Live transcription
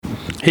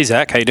Hey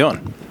Zach, how you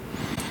doing?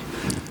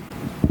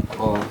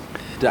 Well,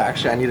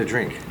 actually, I need a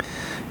drink.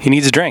 He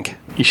needs a drink.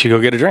 You should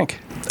go get a drink.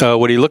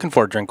 What are you looking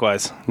for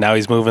drink-wise? Now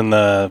he's moving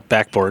the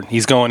backboard.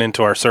 He's going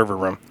into our server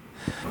room.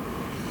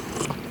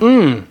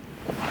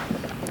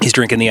 He's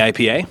drinking the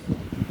IPA.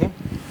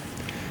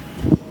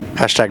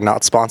 Hashtag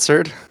not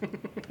sponsored.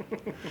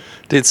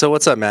 Dude, so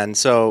what's up, man?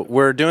 So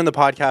we're doing the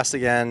podcast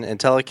again,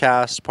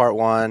 IntelliCast Part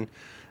 1,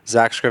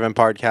 Zach Scriven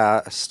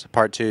Podcast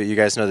Part 2. You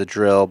guys know the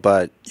drill,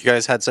 but you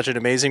guys had such an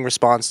amazing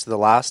response to the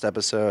last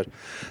episode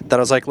that I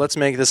was like, let's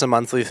make this a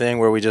monthly thing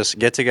where we just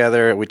get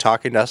together, we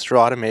talk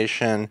industrial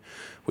automation,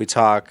 we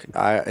talk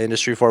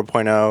Industry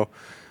 4.0,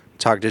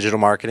 talk digital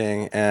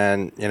marketing,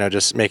 and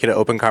just make it an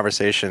open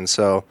conversation.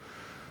 So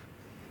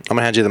I'm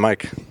gonna hand you the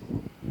mic.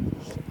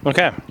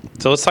 Okay,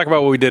 so let's talk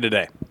about what we did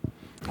today.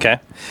 Okay,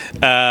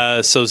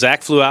 so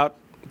Zach flew out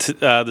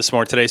this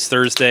morning. Today's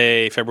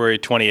Thursday, February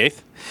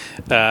 28th.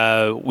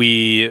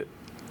 We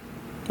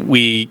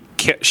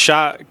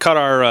cut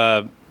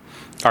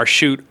our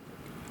shoot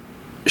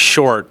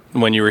short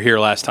when you were here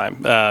last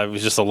time. It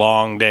was just a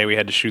long day. We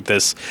had to shoot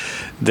this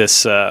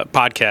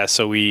podcast.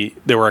 So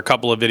there were a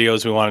couple of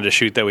videos we wanted to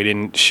shoot that we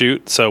didn't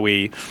shoot. So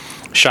we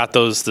shot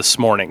those this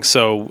morning.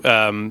 So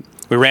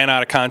we ran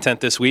out of content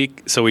this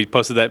week. So we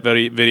posted that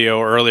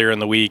video earlier in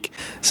the week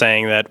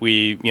saying that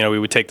we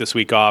would take this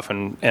week off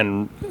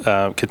and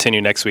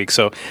continue next week.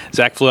 So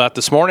Zach flew out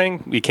this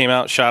morning. We came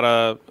out, shot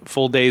a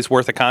full day's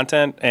worth of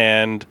content,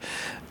 and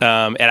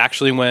it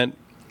actually went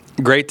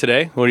great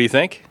today. What do you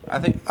think?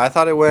 I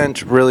thought it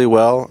went really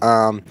well.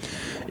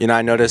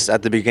 I noticed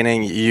at the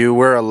beginning you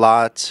were a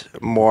lot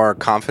more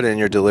confident in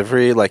your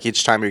delivery. Like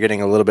each time you're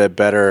getting a little bit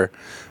better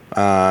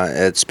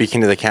at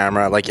speaking to the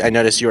camera. Like I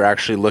noticed you were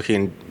actually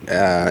looking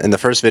in the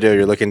first video.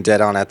 You're looking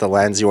dead on at the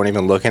lens. You weren't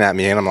even looking at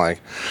me, and I'm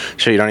like,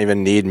 sure, you don't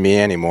even need me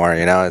anymore.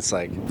 It's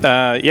like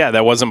yeah,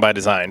 that wasn't by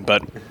design.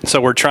 But so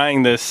we're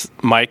trying this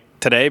mic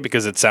today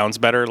because it sounds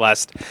better.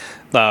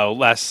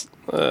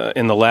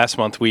 In the last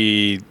month,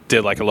 we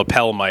did like a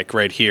lapel mic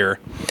right here.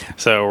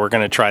 So we're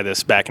going to try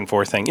this back and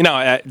forth thing.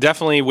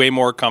 Definitely way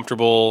more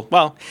comfortable.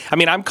 Well,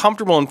 I'm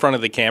comfortable in front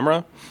of the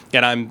camera,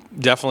 and I'm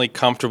definitely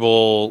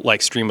comfortable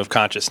like stream of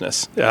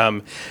consciousness.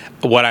 When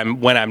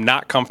I'm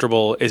not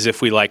comfortable is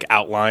if we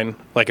outline.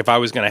 Like if I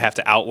was going to have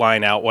to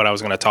outline out what I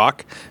was going to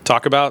talk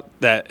about,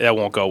 that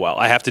won't go well.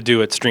 I have to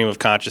do it stream of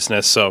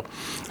consciousness, so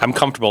I'm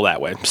comfortable that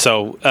way.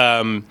 So,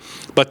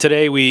 but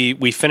today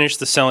we finished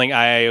the Selling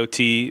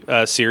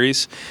IIoT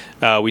series.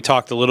 We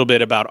talked a little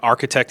bit about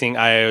architecting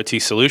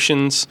IIoT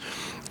solutions.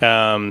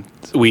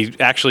 We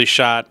actually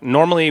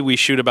normally we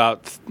shoot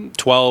about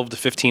 12 to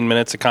 15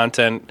 minutes of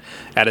content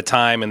at a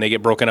time, and they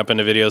get broken up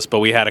into videos, but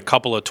we had a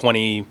couple of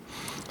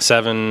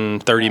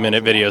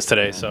 30-minute videos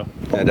today. So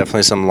yeah,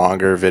 definitely some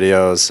longer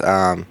videos.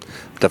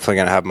 Definitely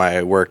going to have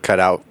my work cut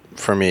out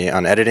for me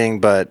on editing,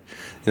 but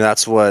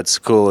that's what's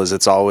cool is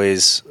it's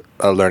always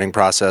a learning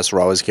process. We're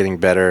always getting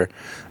better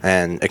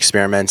and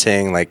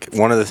experimenting. Like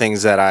one of the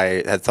things that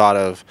I had thought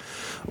of,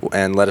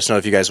 and let us know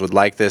if you guys would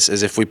like this,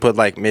 is if we put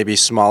maybe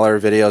smaller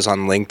videos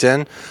on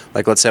LinkedIn.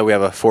 Like let's say we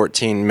have a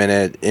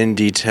 14-minute in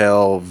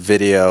detail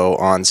video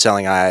on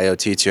selling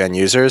IIoT to end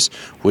users.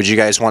 Would you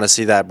guys want to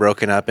see that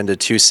broken up into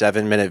 2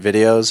 7-minute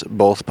videos,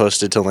 both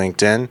posted to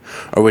LinkedIn?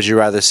 Or would you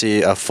rather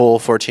see a full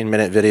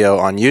 14-minute video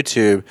on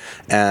YouTube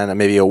and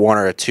maybe a 1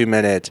 or a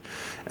 2-minute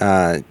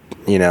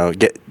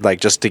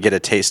just to get a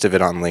taste of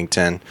it on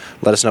LinkedIn?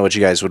 Let us know what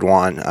you guys would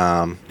want.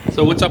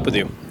 So what's up with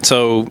you?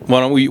 So why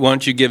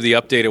don't you give the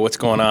update of what's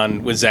going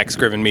on with Zach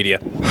Scriven Media?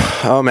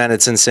 Oh man,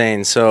 it's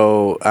insane.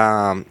 So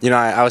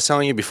I was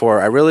telling you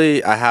before,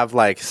 I have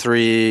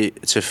 3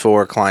 to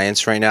 4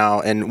 clients right now,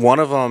 and one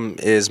of them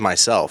is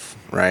myself,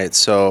 right?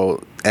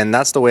 So, and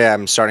that's the way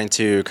I'm starting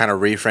to kind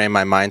of reframe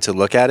my mind to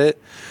look at it.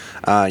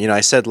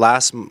 I said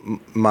last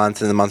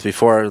month and the month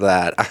before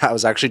that I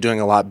was actually doing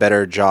a lot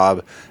better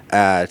job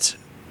at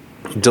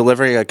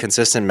delivering a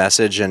consistent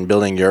message and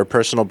building your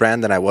personal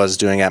brand than I was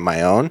doing at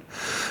my own.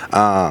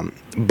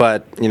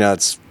 But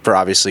it's for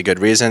obviously good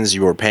reasons.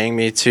 You were paying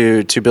me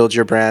to build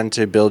your brand,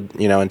 to build,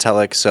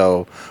 Intellic.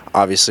 So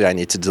obviously I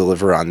need to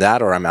deliver on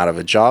that or I'm out of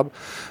a job.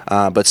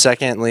 But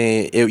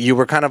secondly, you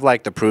were kind of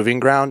like the proving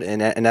ground.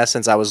 In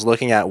essence, I was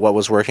looking at what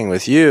was working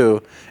with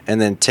you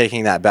and then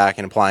taking that back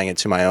and applying it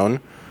to my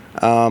own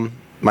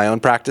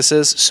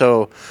practices.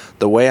 So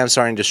the way I'm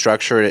starting to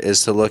structure it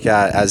is to look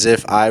at as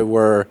if I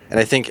were, and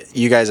I think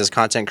you guys as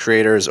content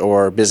creators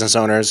or business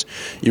owners,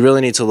 you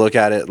really need to look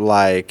at it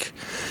like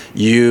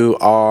you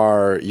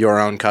are your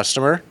own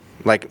customer.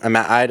 Like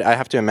I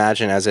have to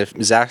imagine as if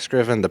Zach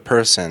Scriven, the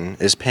person,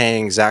 is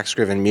paying Zach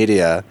Scriven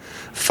Media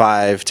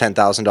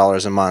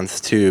 $5,000-$10,000 a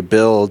month to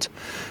build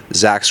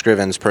Zach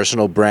Scriven's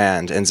personal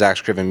brand, and Zach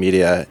Scriven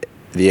Media,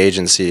 the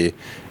agency,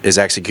 is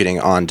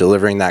executing on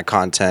delivering that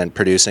content,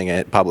 producing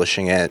it,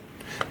 publishing it,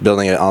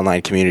 building an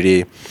online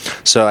community.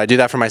 So I do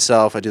that for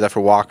myself. I do that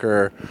for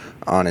Walker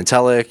on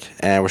Intellic,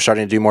 and we're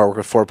starting to do more work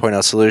with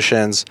 4.0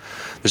 solutions.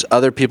 There's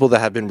other people that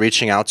have been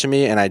reaching out to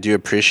me, and I do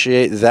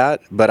appreciate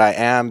that, but I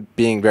am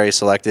being very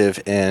selective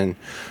in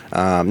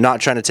not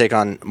trying to take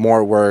on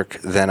more work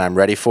than I'm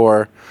ready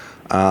for.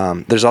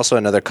 There's also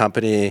another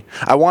company.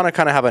 I want to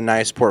kind of have a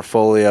nice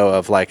portfolio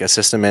of like a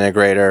system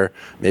integrator,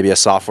 maybe a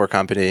software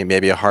company,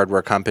 maybe a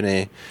hardware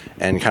company,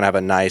 and kind of have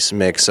a nice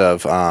mix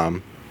of,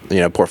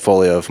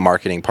 portfolio of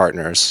marketing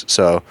partners.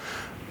 So,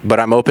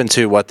 but I'm open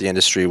to what the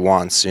industry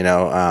wants,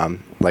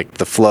 like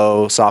the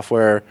Flow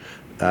software,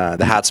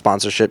 the hat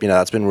sponsorship,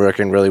 that's been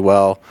working really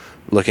well.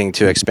 Looking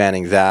to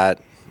expanding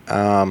that.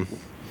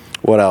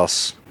 What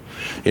else?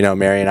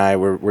 Mary and I,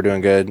 we're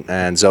doing good,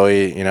 and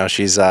Zoe,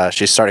 she's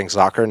starting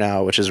soccer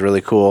now, which is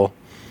really cool.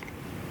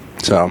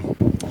 So,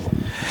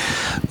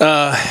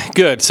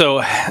 good.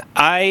 So,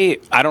 I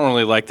don't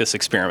really like this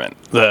experiment.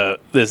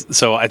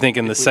 So I think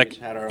in the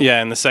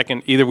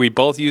second, either we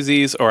both use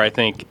these, or I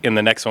think in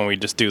the next one we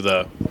just do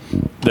the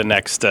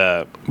next.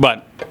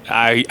 But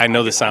I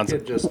know this sounds. I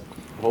could just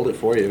hold it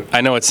for you.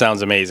 I know it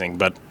sounds amazing,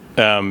 but.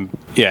 Anyway,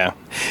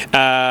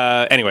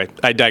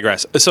 I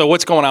digress. So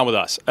what's going on with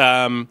us?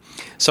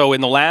 So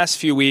in the last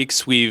few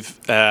weeks, we've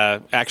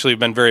actually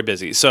been very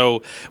busy.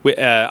 So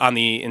on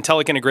the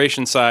Intellic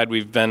integration side,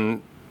 we've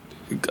been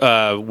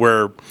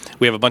where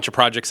we have a bunch of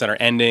projects that are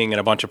ending and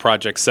a bunch of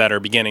projects that are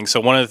beginning. So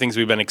one of the things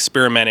we've been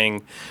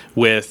experimenting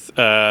with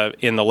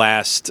in the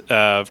last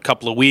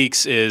couple of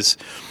weeks is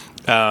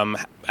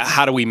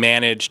how do we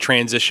manage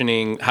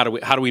transitioning? How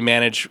do we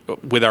manage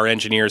with our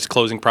engineers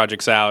closing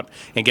projects out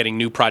and getting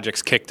new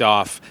projects kicked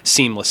off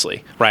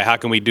seamlessly, right? How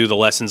can we do the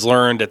lessons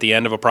learned at the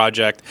end of a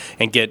project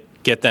and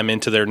get them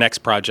into their next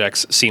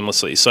projects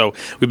seamlessly? So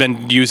we've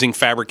been using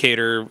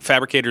Fabricator.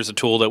 Fabricator is a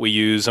tool that we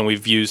use and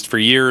we've used for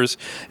years.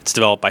 It's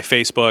developed by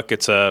Facebook.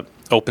 It's a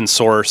open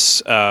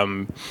source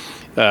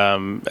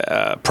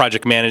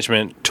project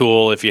management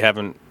tool. If you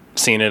haven't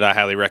seen it, I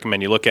highly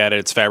recommend you look at it.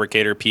 It's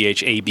Fabricator,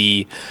 Phabricator.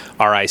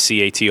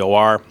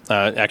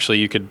 Actually,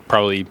 you could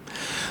probably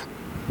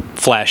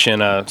flash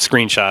in a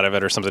screenshot of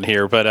it or something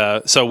here.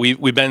 But so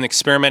we've been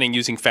experimenting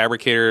using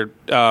Fabricator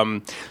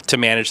to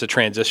manage the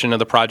transition of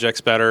the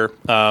projects better.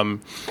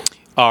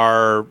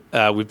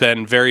 We've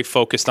been very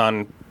focused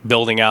on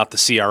building out the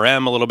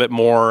CRM a little bit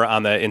more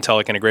on the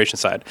Intellic integration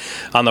side.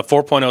 On the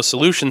 4.0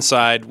 solution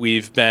side,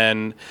 we've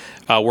been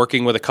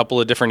working with a couple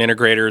of different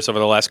integrators over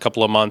the last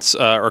couple of months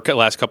or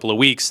last couple of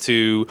weeks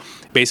to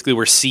basically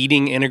we're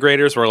seeding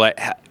integrators.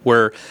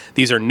 We're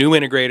these are new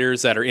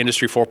integrators that are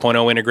Industry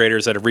 4.0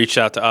 integrators that have reached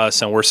out to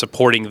us, and we're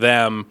supporting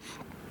them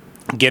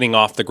getting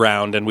off the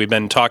ground. And we've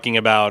been talking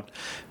about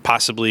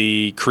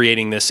possibly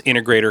creating this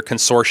integrator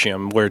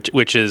consortium,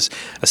 which is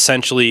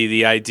essentially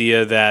the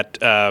idea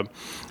that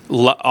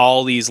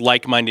all these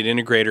like-minded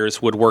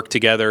integrators would work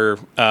together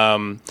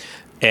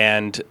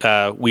and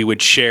we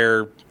would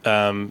share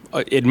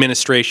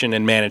administration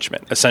and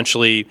management.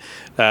 Essentially,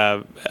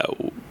 one of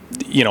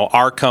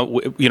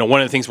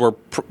the things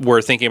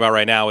we're thinking about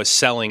right now is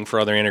selling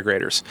for other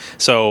integrators.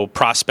 So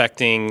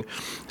prospecting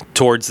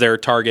towards their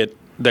target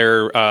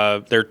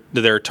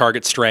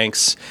target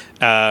strengths.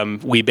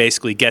 We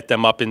basically get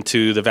them up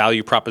into the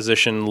value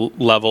proposition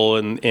level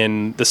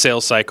in the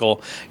sales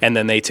cycle, and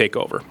then they take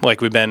over. Like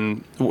we've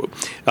been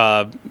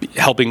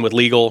helping with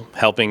legal,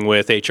 helping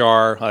with HR,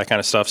 all that kind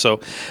of stuff. So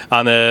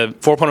on the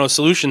 4.0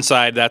 solution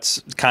side,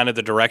 that's kind of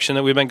the direction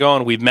that we've been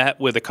going. We've met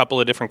with a couple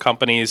of different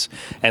companies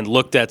and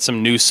looked at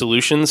some new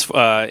solutions,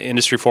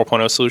 Industry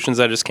 4.0 solutions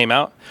that just came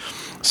out.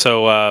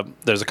 So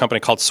there's a company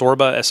called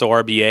Sorba,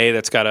 S-O-R-B-A,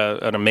 that's got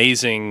an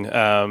amazing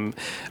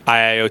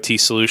IIoT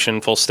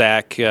solution, full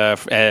stack,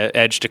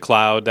 edge to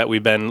cloud that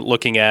we've been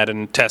looking at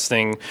and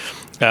testing.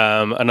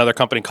 Another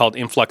company called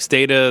Influx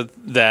Data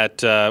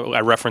that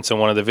I referenced in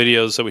one of the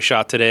videos that we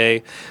shot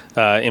today.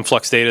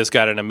 Influx Data's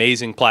got an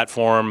amazing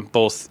platform,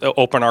 both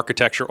open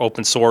architecture,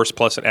 open source,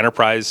 plus an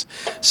enterprise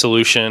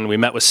solution. We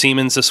met with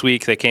Siemens this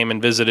week. They came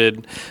and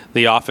visited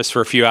the office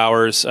for a few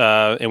hours,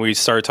 and we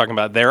started talking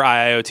about their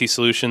IIoT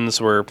solutions.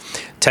 We're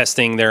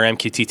testing their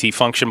MQTT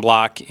function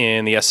block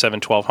in the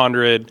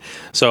S7-1200.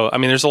 So, I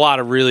mean, there's a lot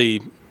of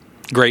really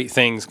great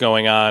things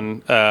going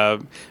on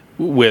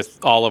with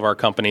all of our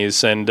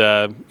companies, and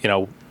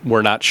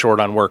we're not short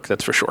on work,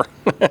 that's for sure.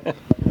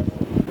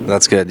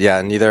 That's good.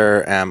 Yeah,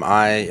 neither am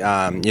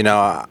I.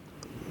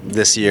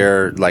 This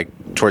year, like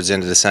towards the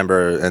end of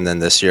December, and then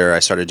this year I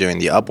started doing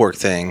the Upwork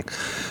thing,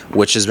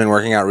 which has been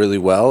working out really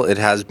well. It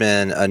has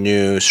been a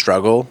new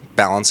struggle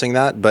balancing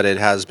that, but it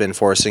has been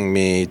forcing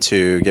me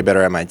to get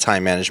better at my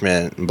time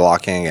management and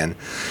blocking, and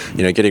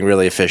getting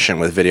really efficient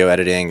with video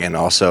editing, and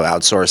also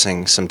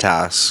outsourcing some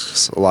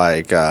tasks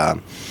like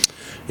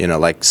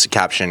like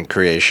caption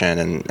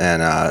creation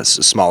and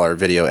smaller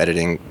video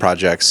editing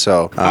projects.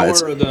 So how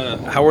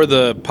are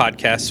the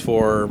podcasts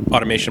for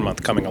Automation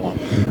Month coming along?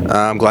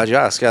 I'm glad you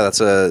asked. Yeah,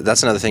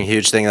 that's another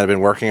huge thing that I've been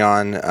working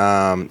on.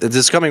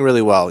 It's coming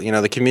really well.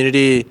 The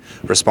community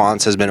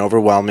response has been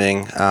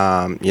overwhelming.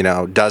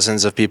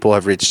 Dozens of people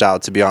have reached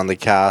out to be on the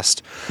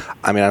cast.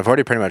 I mean, I've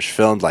already pretty much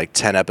filmed like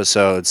 10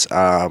 episodes.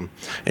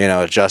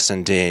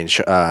 Justin, Dean,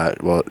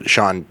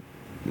 Sean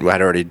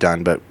had already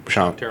done, but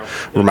Sean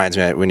reminds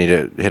me we need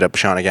to hit up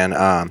Sean again.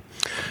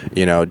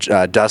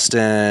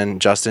 Dustin,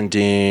 Justin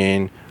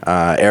Dean,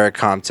 Eric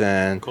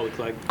Compton,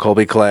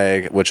 Colby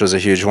Clegg, which was a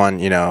huge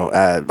one.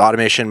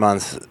 Automation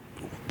Month,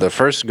 the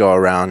first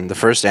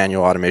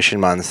annual Automation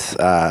Month,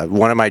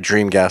 one of my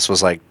dream guests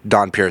was like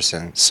Don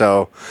Pearson.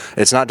 So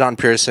it's not Don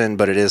Pearson,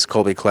 but it is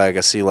Colby Clegg,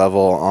 a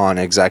C-level on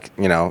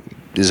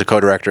he's a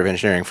co-director of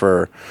engineering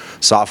for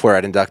software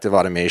at Inductive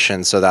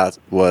Automation. So that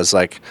was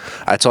like,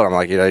 I told him,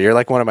 like, you're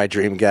like one of my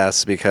dream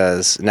guests,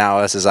 because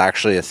now this is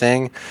actually a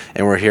thing,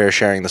 and we're here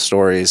sharing the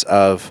stories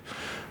of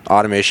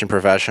automation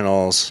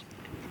professionals.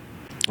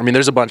 I mean,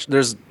 there's a bunch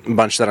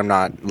that I'm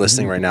not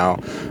listing right now,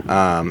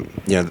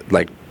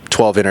 like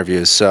 12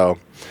 interviews. So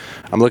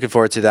I'm looking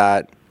forward to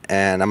that.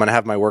 And I'm going to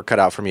have my work cut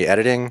out for me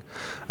editing.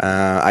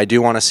 I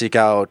do want to seek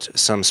out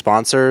some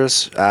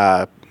sponsors,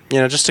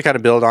 just to kind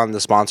of build on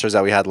the sponsors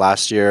that we had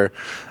last year,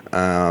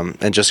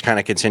 and just kind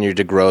of continue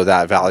to grow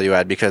that value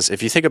add. Because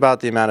if you think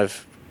about the amount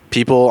of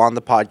people on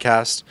the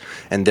podcast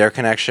and their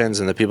connections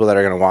and the people that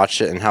are going to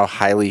watch it and how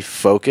highly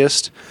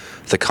focused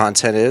the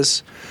content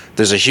is,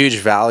 there's a huge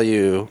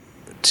value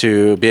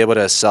to be able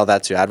to sell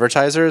that to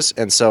advertisers.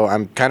 And so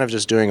I'm kind of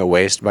just doing a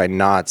waste by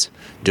not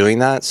doing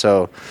that.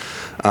 So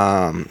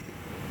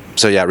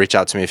yeah, reach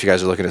out to me if you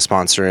guys are looking at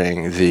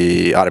sponsoring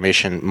the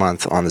Automation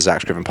Month on the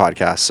Zach Scriven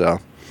podcast.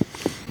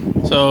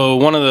 So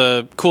one of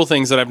the cool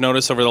things that I've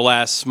noticed over the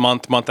last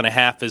month and a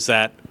half is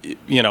that,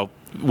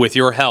 with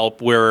your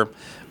help, we're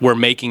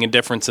making a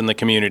difference in the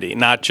community.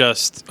 Not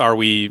just are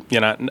we,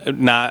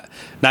 not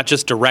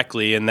just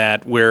directly in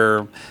that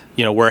we're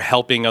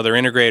helping other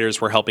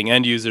integrators, we're helping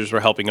end users, we're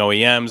helping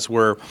OEMs,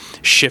 we're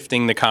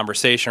shifting the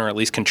conversation, or at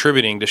least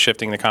contributing to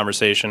shifting the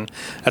conversation.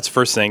 That's the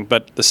first thing.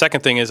 But the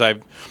second thing is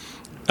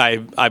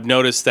I've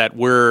noticed that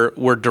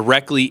we're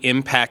directly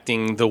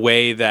impacting the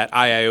way that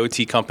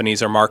IIoT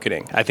companies are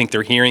marketing. I think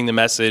they're hearing the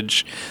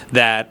message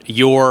that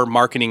your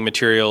marketing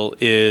material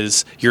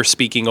is you're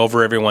speaking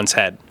over everyone's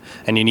head,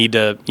 and you need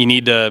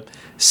to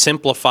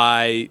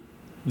simplify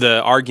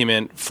the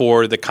argument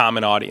for the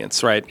common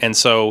audience, right? And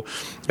so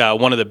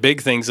one of the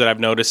big things that I've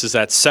noticed is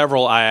that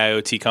several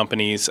IIoT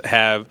companies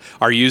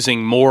are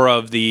using more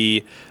of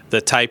the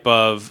type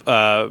of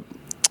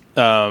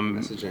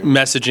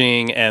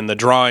messaging and the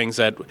drawings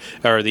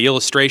or the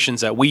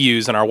illustrations that we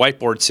use in our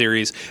whiteboard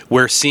series.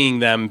 We're seeing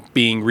them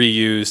being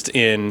reused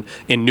in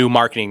new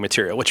marketing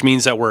material, which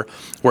means that we're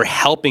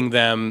helping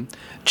them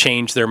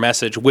change their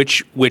message,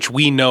 which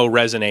we know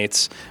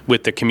resonates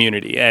with the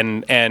community,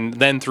 and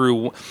then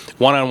through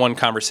one-on-one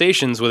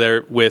conversations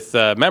with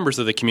members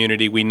of the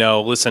community, we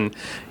know, listen,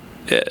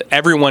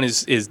 everyone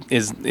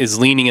is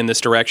leaning in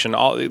this direction.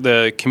 All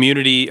the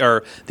community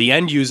or the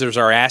end users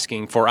are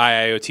asking for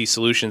IIoT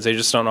solutions. They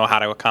just don't know how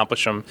to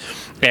accomplish them,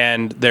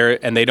 and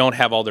they don't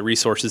have all the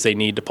resources they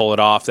need to pull it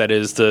off. That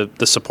is the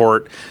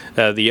support.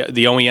 The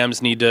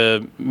OEMs need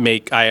to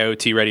make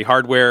IIoT ready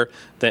hardware,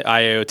 the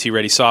IIoT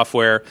ready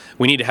software.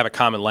 We need to have a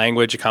common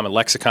language, a common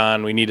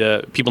lexicon.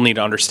 People need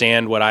to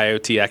understand what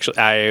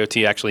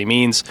IIoT actually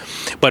means.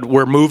 But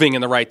we're moving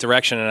in the right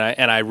direction,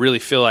 and I really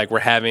feel like we're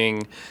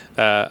having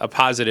a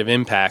positive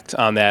impact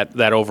on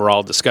that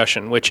overall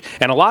discussion.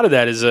 And a lot of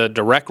that is a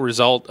direct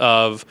result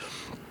of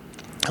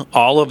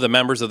all of the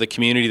members of the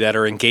community that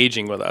are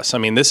engaging with us. I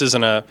mean, this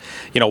isn't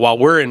while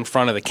we're in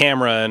front of the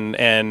camera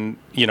and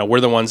we're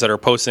the ones that are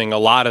posting a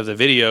lot of the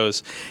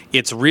videos,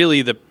 it's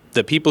really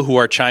the people who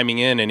are chiming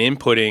in and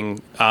inputting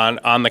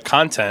on the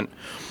content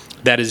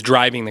that is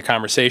driving the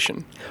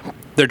conversation.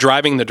 They're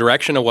driving the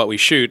direction of what we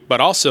shoot,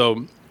 but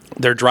also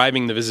they're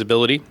driving the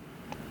visibility.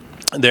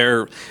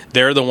 They're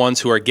the ones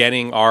who are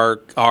getting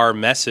our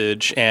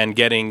message and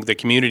getting the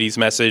community's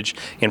message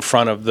in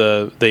front of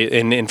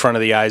in front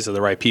of the eyes of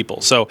the right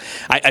people. So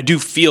I do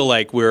feel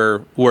like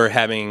we're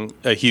having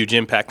a huge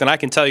impact, and I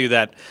can tell you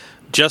that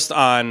just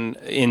on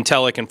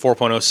Intellic and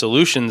 4.0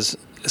 solutions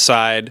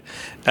side,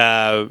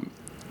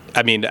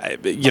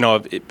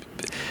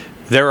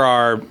 there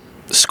are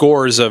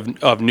scores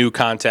of new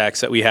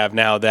contacts that we have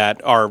now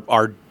that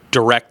are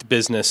direct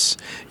business,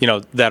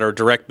 that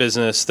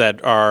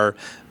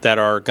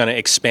are going to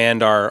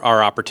expand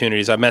our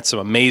opportunities. I've met some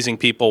amazing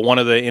people. One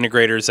of the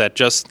integrators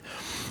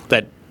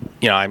that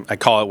I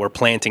call it we're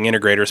planting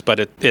integrators, but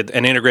an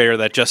integrator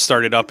that just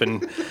started up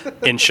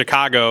in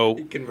Chicago.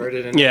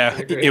 Converted into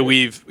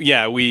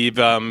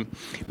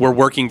We're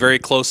working very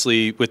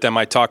closely with them.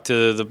 I talk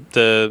to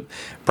the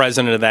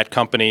president of that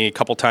company a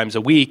couple times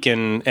a week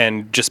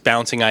and just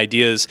bouncing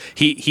ideas.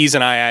 He's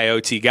an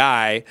IIoT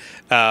guy,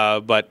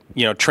 but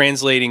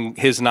translating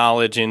his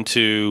knowledge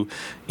into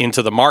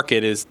the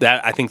market is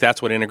that I think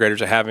that's what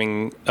integrators are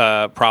having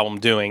a problem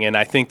doing, and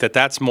I think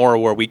that's more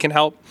where we can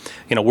help.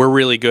 We're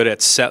really good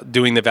at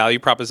doing the value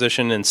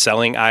proposition and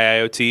selling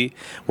IIoT.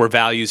 We're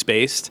values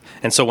based,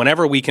 and so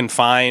whenever we can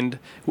find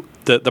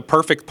the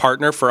perfect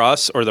partner for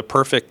us or the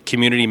perfect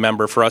community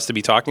member for us to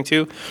be talking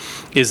to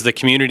is the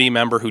community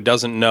member who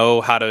doesn't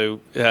know how to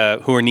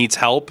who needs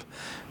help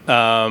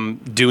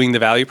doing the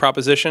value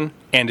proposition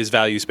and is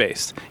values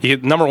based.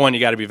 Number one, you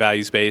got to be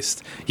values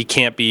based. You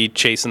can't be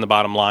chasing the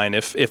bottom line.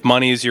 If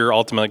money is your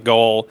ultimate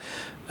goal,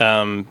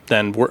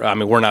 then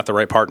we're not the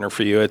right partner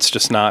for you. It's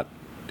just not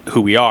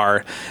who we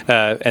are.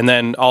 And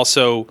then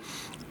also,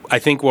 I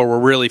think where we're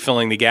really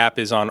filling the gap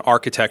is on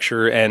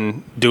architecture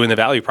and doing the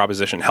value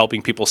proposition,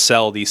 helping people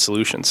sell these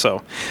solutions.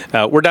 So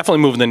we're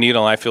definitely moving the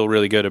needle, and I feel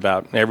really good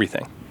about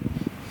everything.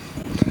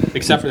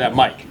 Except for that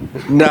mic.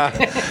 No,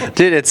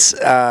 dude,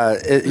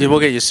 we'll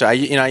get used to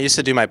it. I used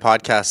to do my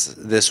podcast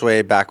this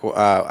way back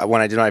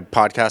when I did my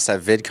podcast at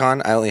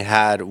VidCon. I only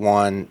had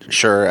one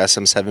Shure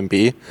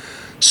SM7B.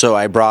 So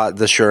I brought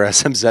the Shure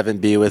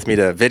SM7B with me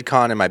to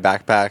VidCon in my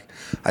backpack.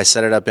 I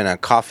set it up in a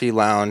coffee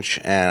lounge,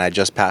 and I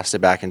just passed it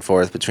back and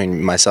forth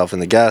between myself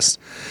and the guest.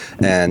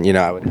 And,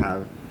 I would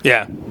have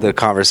the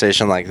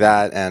conversation like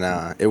that,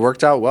 and it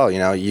worked out well.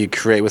 You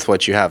create with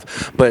what you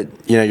have. But,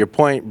 your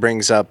point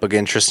brings up an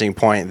interesting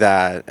point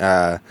that,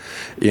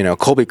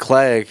 Colby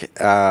Clegg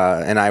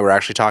and I were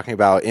actually talking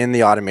about in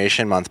the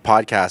Automation Month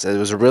podcast. It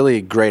was a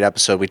really great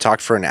episode. We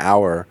talked for an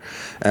hour.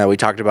 We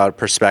talked about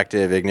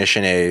perspective,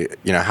 Ignition A,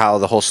 how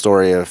the whole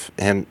story of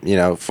him,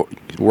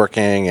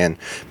 working and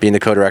being the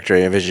co-director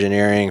of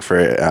engineering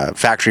for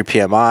Factory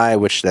PMI,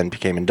 which then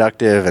became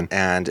Inductive,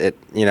 and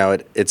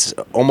it's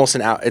almost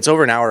an hour. It's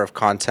over an hour of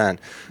content.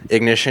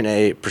 Ignition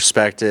A,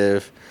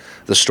 perspective,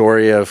 the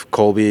story of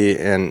Colby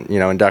and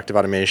inductive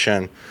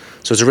automation.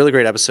 So it's a really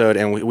great episode,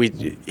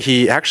 and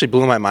he actually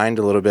blew my mind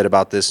a little bit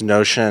about this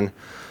notion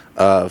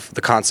of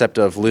the concept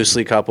of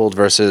loosely coupled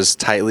versus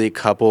tightly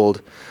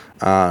coupled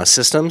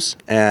systems,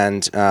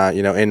 and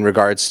in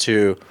regards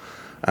to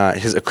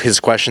his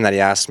question that he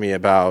asked me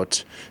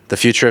about the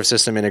future of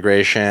system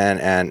integration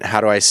and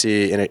how do I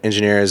see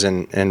engineers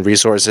and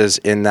resources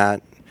in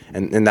that.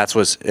 And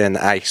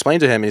I explained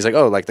to him, and he's like,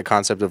 like the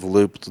concept of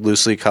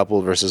loosely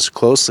coupled versus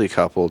closely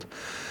coupled.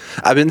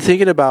 I've been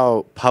thinking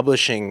about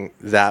publishing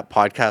that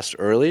podcast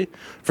early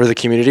for the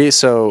community.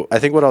 So I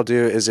think what I'll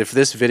do is if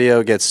this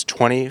video gets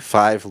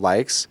 25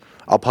 likes,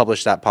 I'll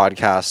publish that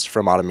podcast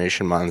from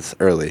Automation Month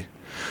early.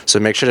 So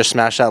make sure to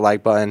smash that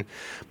like button.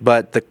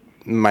 But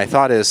my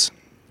thought is,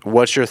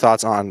 what's your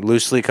thoughts on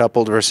loosely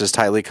coupled versus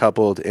tightly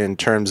coupled in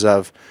terms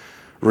of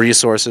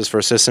resources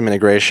for system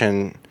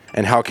integration,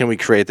 and how can we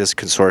create this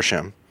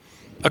consortium?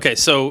 Okay,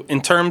 so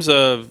in terms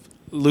of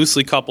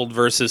loosely coupled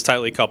versus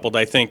tightly coupled,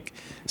 I think,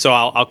 so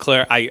I'll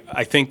clear,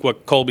 I think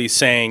what Colby's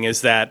saying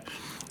is that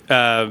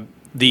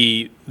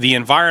the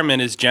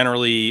environment is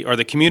generally, or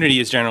the community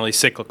is generally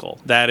cyclical.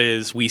 That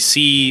is, we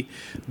see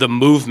the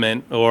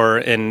movement,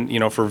 for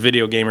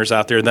video gamers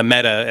out there, the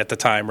meta at the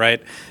time,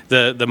 right?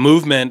 The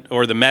movement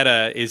or the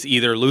meta is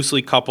either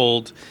loosely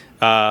coupled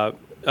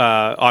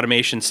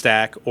automation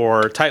stack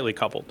or tightly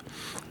coupled.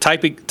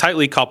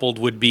 Tightly coupled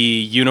would be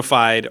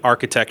unified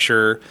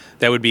architecture.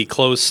 That would be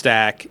closed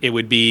stack. It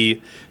would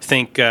be,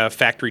 think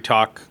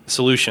FactoryTalk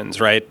solutions,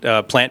 right?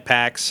 Plant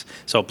packs,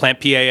 so Plant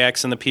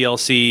PAX in the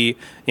PLC,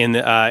 in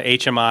the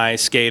HMI,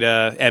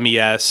 SCADA,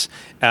 MES,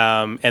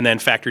 and then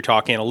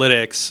FactoryTalk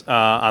Analytics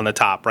on the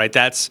top, right?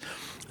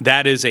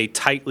 That is a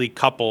tightly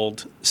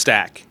coupled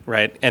stack,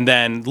 right? And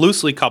then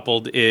loosely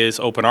coupled is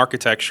open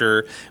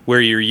architecture, where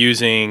you're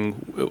using,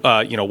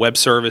 web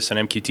service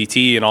and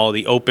MQTT and all of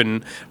the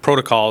open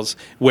protocols,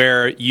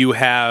 where you're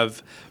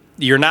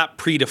not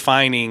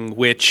predefining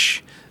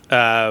which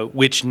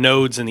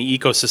nodes in the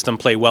ecosystem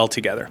play well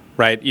together,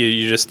 right?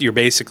 You're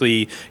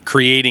basically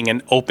creating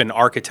an open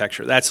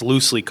architecture. That's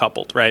loosely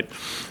coupled, right?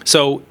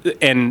 So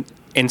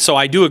And so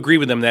I do agree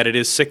with them that it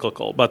is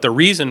cyclical, but the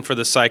reason for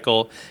the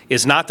cycle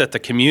is not that the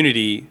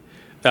community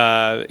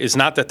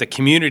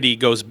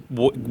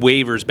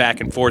wavers back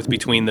and forth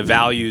between the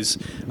values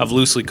of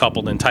loosely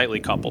coupled and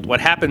tightly coupled.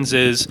 What happens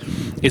is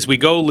we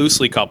go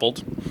loosely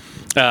coupled.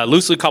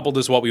 Loosely coupled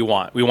is what we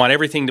want. We want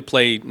everything to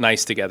play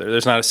nice together.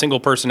 There's not a single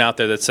person out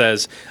there that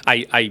says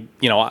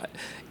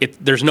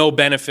there's no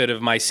benefit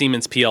of my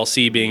Siemens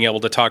PLC being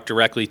able to talk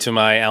directly to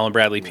my Allen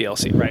Bradley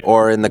PLC, right?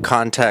 Or in the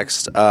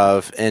context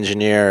of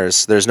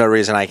engineers, there's no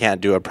reason I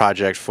can't do a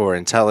project for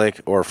Intellic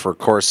or for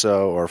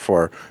Corso or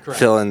for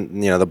fill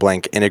in the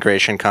blank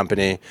integration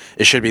company.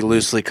 It should be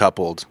loosely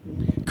coupled.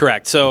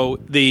 Correct. So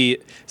the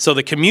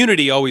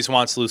community always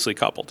wants loosely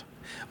coupled.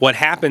 What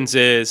happens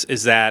is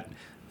that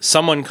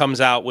someone comes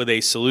out with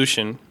a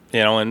solution,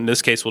 in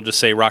this case, we'll just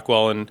say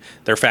Rockwell and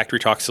their Factory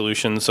Talk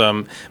solutions.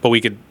 But we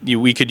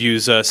could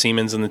use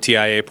Siemens and the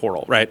TIA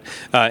portal, right?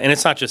 And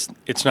it's not just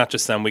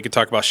them. We could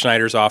talk about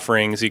Schneider's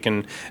offerings. You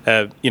can,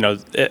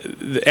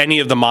 any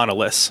of the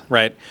monoliths,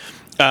 right?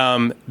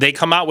 They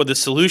come out with a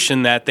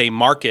solution that they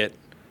market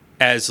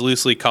as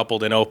loosely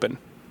coupled and open,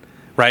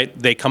 right?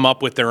 They come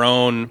up with their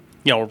own.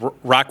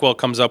 Rockwell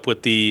comes up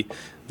with the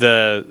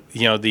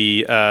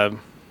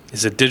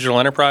is it digital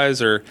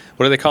enterprise, or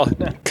what do they call it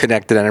now?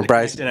 Connected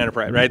enterprise. Connected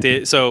enterprise,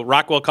 right? So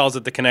Rockwell calls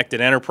it the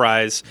connected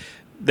enterprise.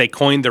 They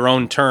coined their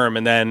own term,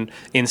 and then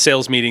in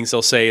sales meetings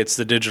they'll say it's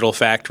the digital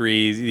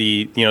factory,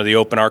 the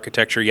open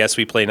architecture. Yes,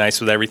 we play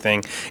nice with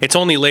everything. It's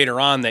only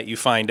later on that you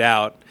find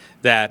out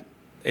that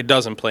it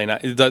doesn't play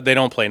nice. They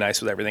don't play nice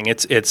with everything.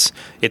 It's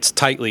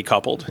tightly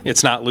coupled.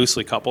 It's not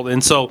loosely coupled.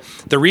 And so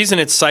the reason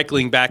it's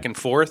cycling back and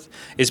forth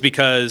is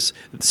because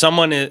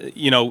someone,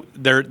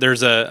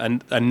 there's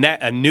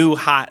a new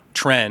hot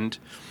trend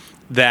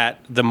that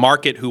the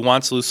market who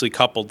wants loosely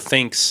coupled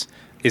thinks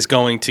is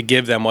going to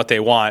give them what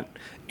they want,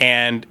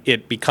 and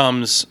it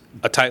becomes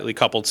a tightly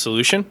coupled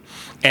solution.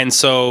 And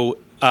so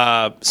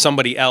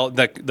somebody else,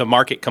 the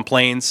market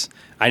complains.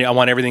 I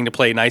want everything to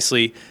play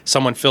nicely.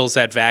 Someone fills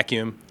that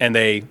vacuum, and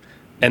they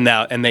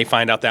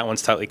find out that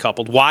one's tightly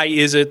coupled. Why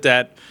is it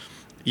that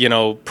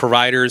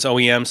providers,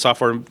 OEMs,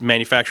 software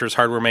manufacturers,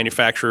 hardware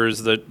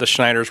manufacturers, the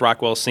Schneiders,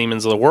 Rockwell,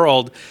 Siemens of the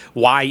world,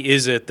 why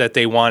is it that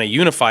they want to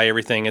unify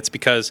everything? It's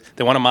because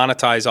they want to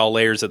monetize all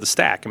layers of the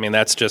stack. I mean,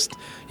 that's just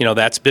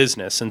that's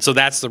business, and so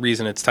that's the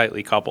reason it's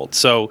tightly coupled.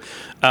 So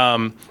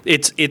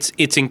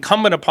it's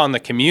incumbent upon the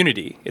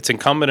community, it's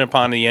incumbent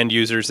upon the end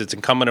users, it's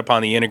incumbent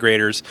upon the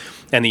integrators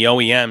and the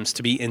OEMs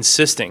to be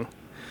insisting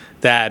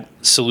that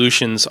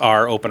solutions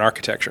are open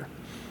architecture.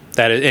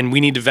 And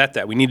we need to vet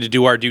that. We need to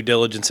do our due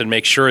diligence and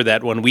make sure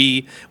that when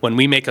we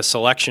make a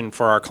selection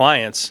for our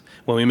clients,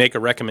 when we make a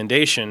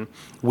recommendation,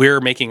 we're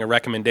making a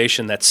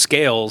recommendation that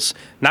scales,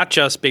 not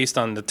just based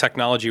on the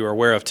technology we're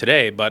aware of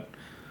today, but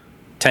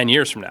 10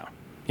 years from now.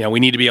 We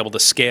need to be able to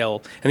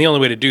scale, and the only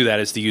way to do that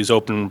is to use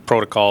open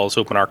protocols,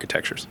 open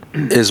architectures.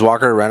 Is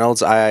Walker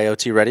Reynolds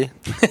IIoT ready?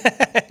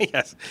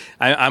 Yes,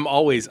 I'm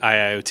always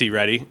IIoT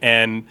ready,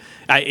 and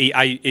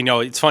I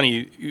it's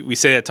funny we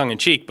say that tongue in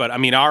cheek, but I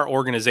mean our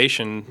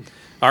organization,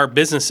 our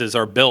businesses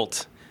are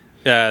built.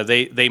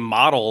 They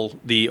model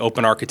the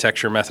open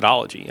architecture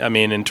methodology. I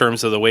mean, in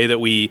terms of the way that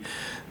we,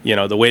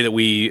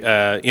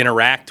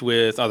 interact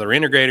with other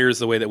integrators,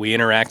 the way that we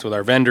interact with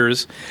our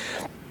vendors.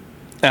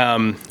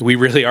 We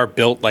really are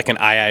built like an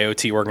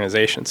IIoT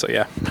organization. So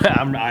yeah,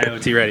 I'm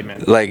IoT ready, man.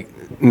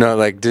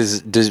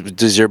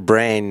 Does your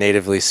brain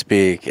natively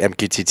speak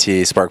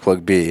MQTT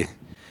Sparkplug B?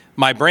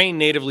 My brain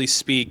natively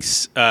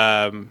speaks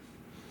Python.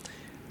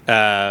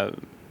 I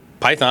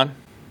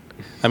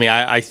mean,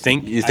 I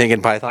think you think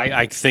in Python.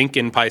 I think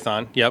in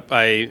Python. Yep.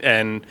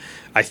 I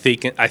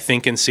think in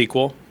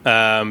SQL.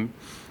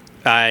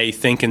 I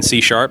think in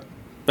C#.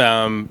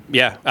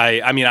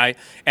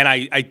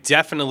 I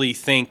definitely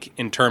think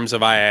in terms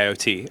of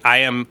IIoT. I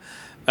am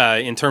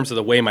in terms of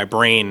the way my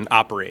brain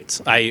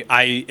operates.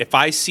 If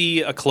I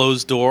see a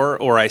closed door,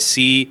 or I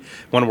see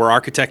when we're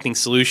architecting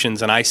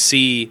solutions and I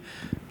see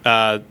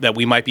that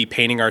we might be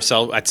painting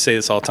ourselves, I'd say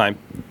this all the time,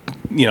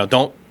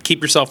 don't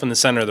keep yourself in the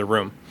center of the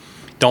room.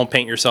 Don't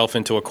paint yourself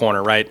into a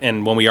corner, right?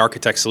 And when we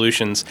architect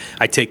solutions,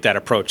 I take that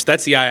approach.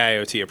 That's the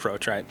IIoT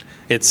approach, right?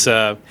 It's,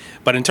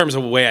 but in terms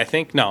of the way I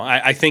think, no,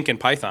 I think in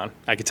Python.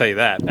 I can tell you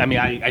that. I mean,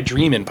 I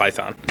dream in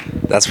Python.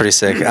 That's pretty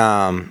sick.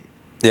 Yeah,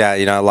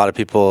 a lot of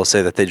people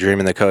say that they dream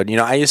in the code.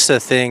 I used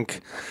to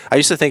think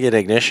in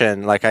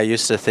Ignition,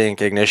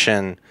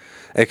 Ignition,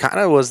 it kind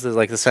of was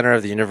the center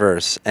of the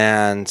universe.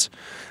 And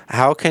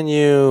how can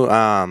you,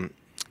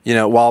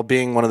 while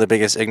being one of the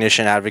biggest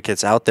Ignition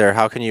advocates out there,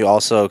 how can you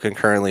also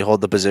concurrently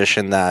hold the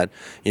position that,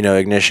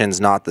 Ignition's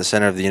not the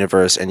center of the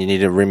universe, and you need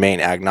to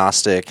remain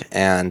agnostic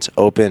and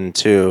open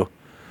to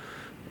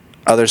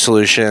other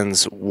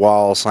solutions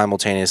while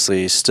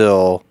simultaneously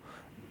still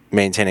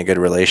maintain a good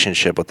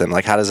relationship with them?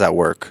 Like, how does that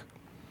work?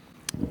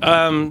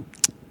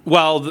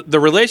 Well,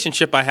 the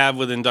relationship I have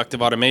with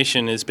inductive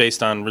automation is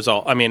based on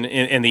result. I mean,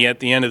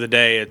 at the end of the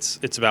day,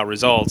 it's about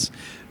results.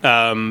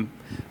 I'm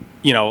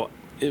not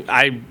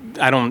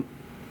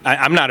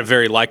a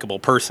very likable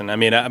person. I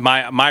mean,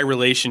 my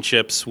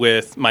relationships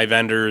with my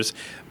vendors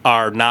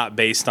are not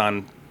based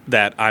on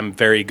that I'm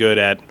very good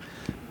at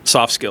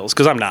soft skills,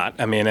 because I'm not.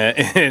 I mean,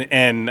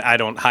 and I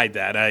don't hide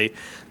that.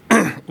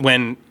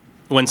 When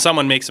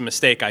someone makes a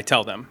mistake, I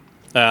tell them.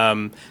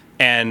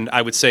 And I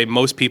would say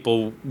most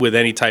people with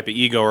any type of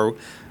ego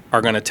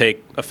are going to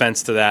take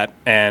offense to that.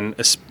 And,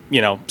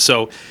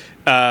 so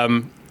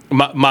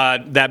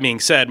that being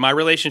said, my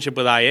relationship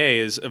with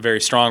IA is a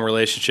very strong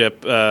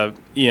relationship, and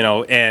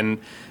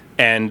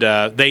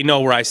they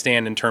know where I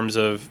stand in terms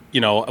of,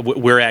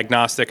 we're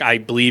agnostic. I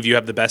believe you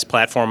have the best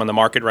platform on the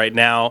market right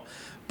now,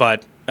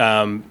 but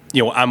no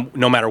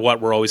matter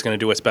what, we're always going to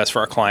do what's best for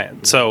our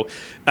client. So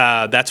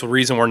that's the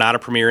reason we're not a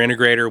premier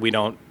integrator. We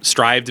don't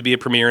strive to be a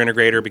premier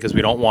integrator because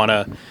we don't want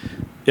to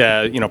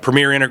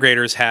premier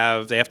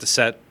integrators they have to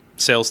set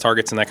sales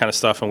targets and that kind of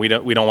stuff, and we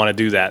don't want to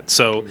do that.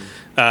 So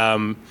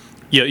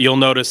you'll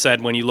notice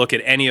that when you look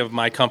at any of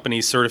my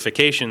company's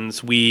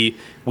certifications,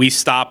 we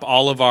stop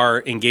all of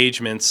our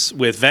engagements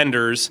with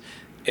vendors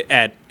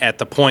at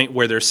the point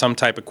where there's some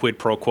type of quid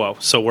pro quo.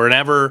 So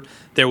whenever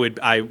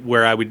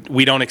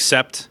we don't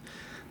accept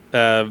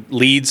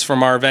leads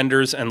from our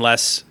vendors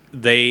unless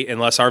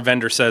our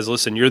vendor says,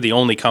 listen, you're the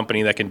only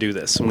company that can do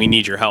this, and we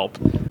need your help.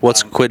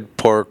 What's quid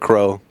pro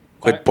quo?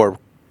 Quid pro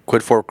quo?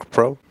 Quid pro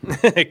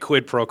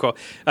quo.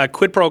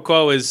 Quid pro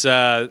quo is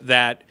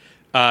that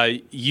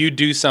you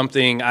do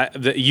something.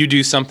 You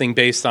do something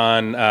based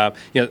on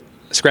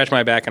scratch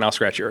my back and I'll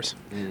scratch yours.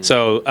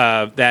 So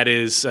that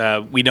is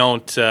we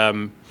don't.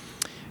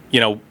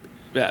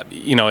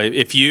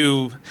 If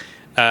you.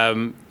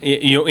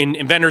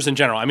 In vendors in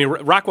general. I mean,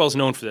 Rockwell's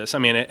known for this. I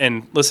mean,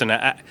 and listen,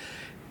 I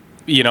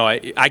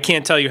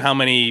can't tell you how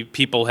many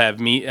people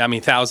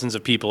thousands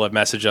of people have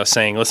messaged us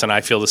saying, listen,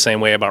 I feel the same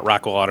way about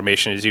Rockwell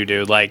Automation as you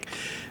do. Like,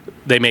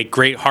 they make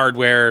great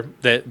hardware,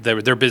 that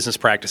their business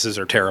practices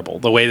are terrible.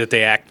 The way that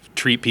they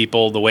treat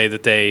people, the way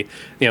that the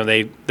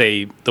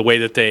way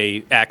that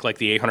they act like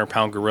the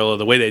 800-pound gorilla,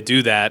 the way they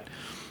do that,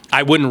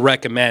 I wouldn't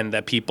recommend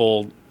that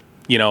people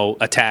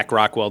attack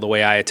Rockwell the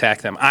way I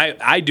attack them.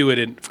 I do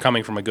it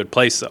coming from a good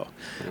place, though.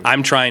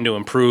 I'm trying to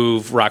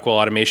improve Rockwell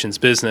Automation's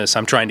business.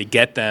 I'm trying to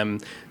get them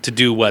to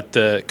do what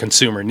the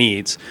consumer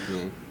needs.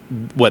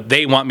 What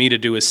they want me to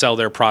do is sell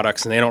their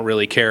products, and they don't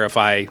really care if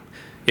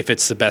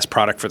it's the best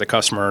product for the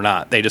customer or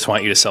not. They just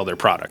want you to sell their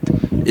product.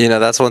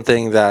 That's one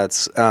thing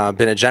that's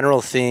been a general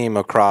theme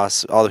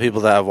across all the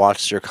people that have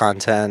watched your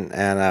content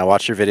and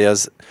watched your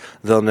videos.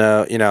 They'll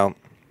know,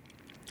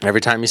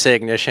 every time you say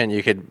Ignition,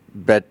 you could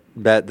bet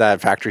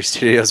that Factory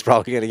Studio is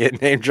probably going to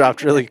get name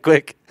dropped really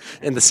quick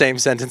in the same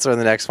sentence or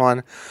the next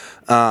one.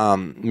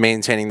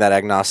 Maintaining that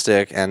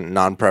agnostic and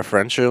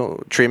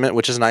non-preferential treatment,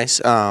 which is nice.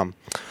 And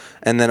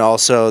then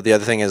also the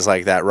other thing is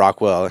like that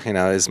Rockwell,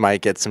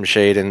 might get some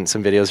shade in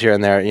some videos here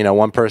and there.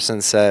 One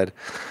person said,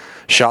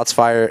 shots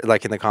fired,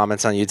 like in the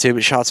comments on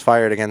YouTube, shots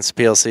fired against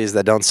PLCs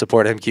that don't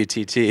support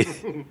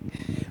MQTT.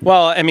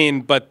 Well, I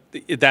mean, but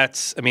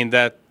that's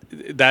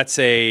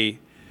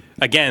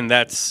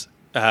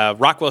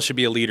Rockwell should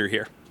be a leader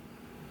here.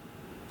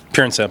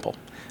 Pure and simple.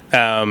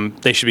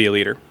 They should be a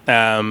leader,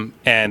 and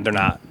they're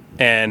not.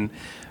 And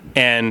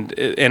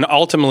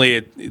ultimately,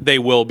 they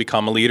will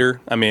become a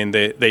leader. I mean,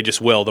 they just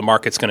will. The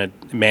market's going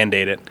to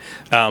mandate it,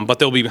 but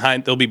they'll be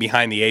behind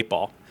the 8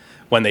 ball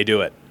when they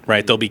do it.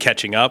 Right? They'll be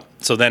catching up.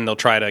 So then they'll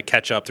try to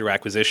catch up through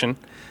acquisition.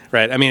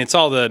 Right? I mean, it's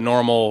all the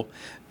normal.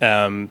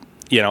 I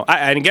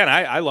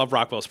love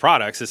Rockwell's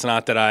products. It's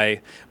not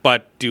that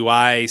but do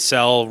I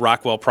sell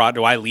Rockwell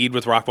do I lead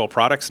with Rockwell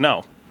products?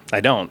 No, I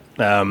don't.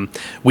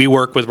 We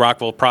work with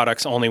Rockwell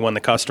products only when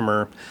the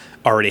customer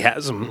already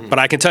has them. Mm-hmm. But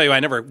I can tell you,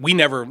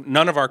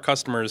 none of our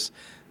customers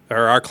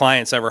or our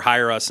clients ever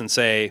hire us and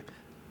say,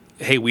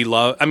 hey,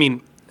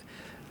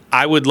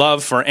 I would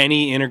love for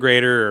any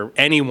integrator or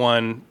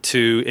anyone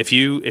to, if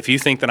you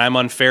think that I'm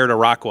unfair to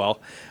Rockwell,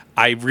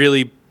 I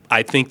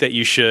think that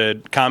you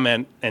should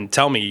comment and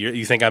tell me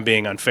you think I'm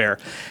being unfair,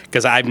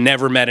 because I've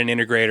never met an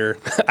integrator,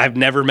 I've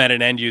never met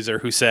an end user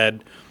who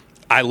said,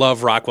 I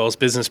love Rockwell's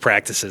business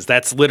practices.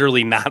 That's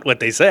literally not what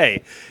they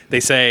say.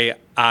 They say,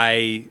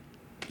 I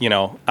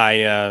love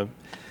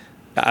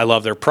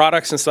their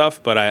products and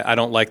stuff, but I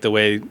don't like the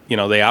way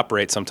they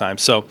operate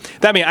sometimes. So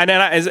that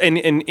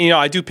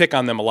I do pick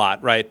on them a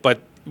lot, right?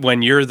 But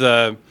when you're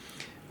the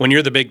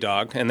big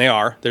dog, and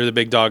they're the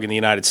big dog in the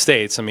United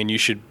States. I mean, you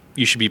should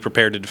be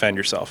prepared to defend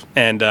yourself.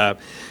 And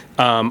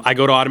I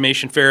go to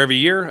Automation Fair every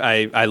year.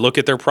 I look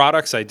at their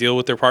products. I deal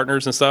with their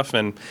partners and stuff.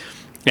 And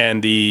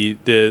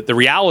the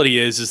reality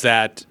is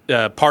that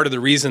part of the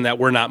reason that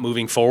we're not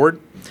moving forward,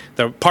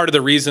 part of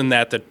the reason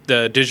that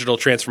the digital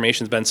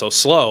transformation has been so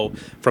slow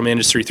from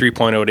Industry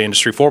 3.0 to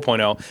Industry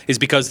 4.0 is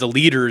because the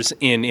leaders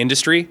in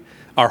industry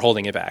are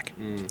holding it back.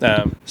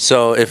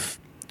 So if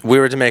we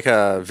were to make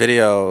a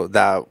video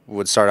that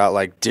would start out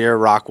like, Dear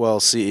Rockwell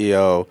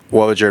CEO,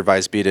 what would your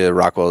advice be to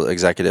Rockwell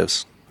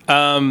executives?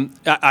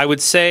 I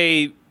would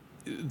say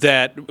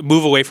that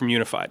move away from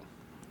unified.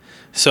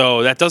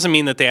 So that doesn't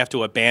mean that they have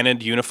to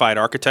abandon unified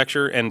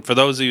architecture. And for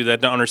those of you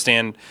that don't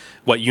understand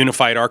what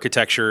unified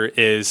architecture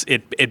is,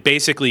 it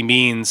basically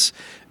means,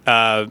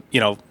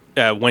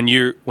 when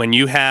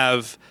you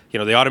have,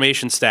 the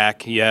automation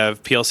stack, you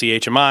have PLC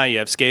HMI, you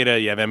have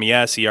SCADA, you have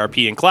MES, ERP,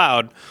 and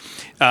cloud.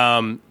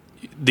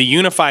 The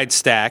unified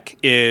stack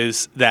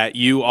is that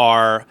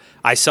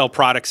I sell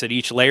products at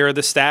each layer of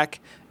the stack,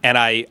 and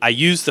I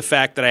use the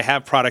fact that I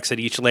have products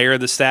at each layer of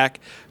the stack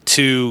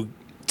to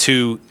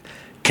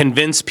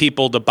convince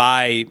people to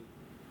buy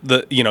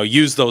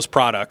use those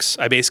products.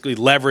 I basically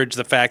leverage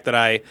the fact that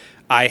I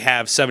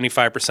have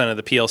 75% of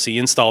the PLC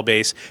install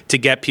base to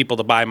get people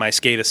to buy my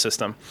SCADA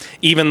system,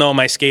 even though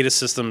my SCADA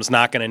system is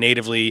not going to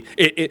natively.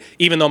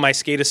 Even though my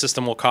SCADA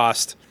system will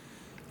cost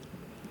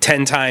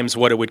 10 times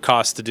what it would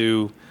cost to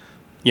do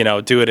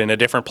it in a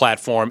different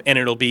platform, and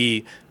it'll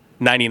be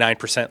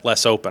 99%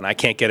 less open. I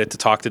can't get it to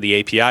talk to the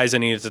APIs I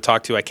need it to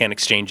talk to. I can't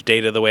exchange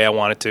data the way I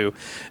want it to.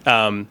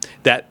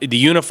 That the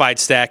unified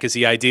stack is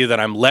the idea that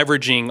I'm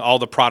leveraging all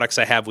the products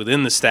I have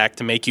within the stack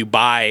to make you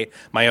buy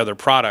my other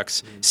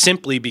products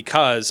simply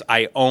because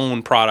I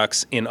own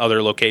products in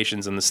other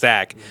locations in the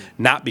stack,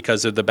 not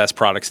because they're the best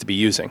products to be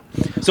using.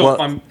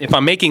 So if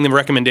I'm making the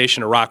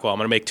recommendation to Rockwell, I'm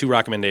going to make two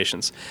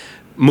recommendations.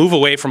 Move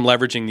away from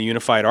leveraging the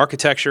unified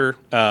architecture,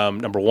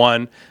 number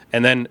one,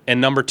 and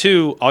number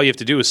two, all you have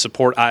to do is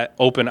support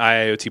open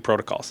IIoT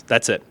protocols.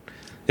 That's it.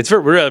 It's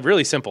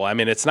really simple. I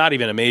mean, it's not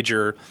even a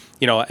major,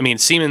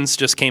 Siemens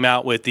just came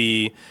out with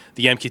the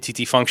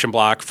MQTT function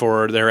block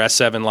for their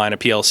S7 line of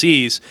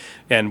PLCs,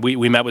 and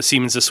we met with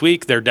Siemens this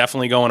week. They're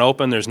definitely going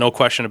open. There's no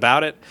question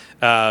about it.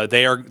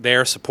 They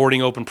are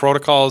supporting open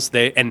protocols.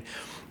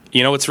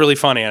 It's really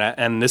funny,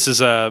 and this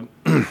is a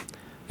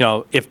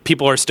if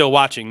people are still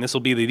watching, this will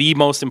be the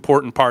most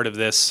important part of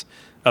this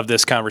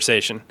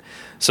conversation.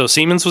 So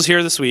Siemens was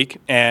here this week,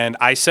 and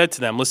I said to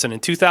them, listen, in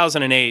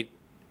 2008,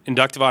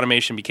 inductive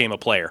automation became a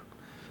player,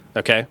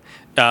 okay?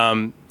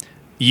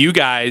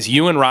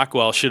 You and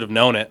Rockwell should have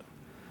known it.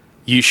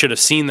 You should have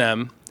seen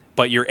them,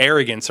 but your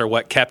arrogance are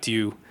what kept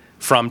you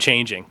from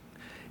changing.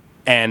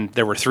 And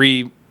there were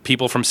 3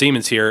 people from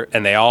Siemens here,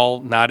 and they all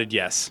nodded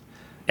yes.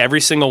 Every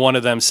single one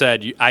of them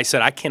said, I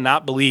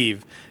cannot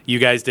believe you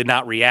guys did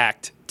not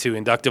react to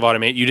inductive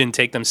automation. You didn't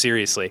take them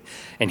seriously.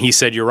 And he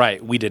said, you're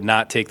right. We did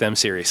not take them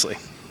seriously.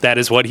 That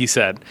is what he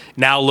said.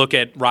 Now look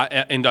at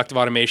inductive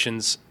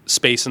automation's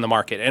space in the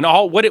market. And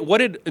what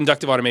did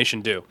inductive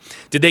automation do?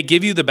 Did they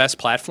give you the best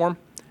platform?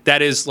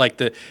 That is like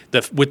the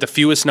with the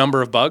fewest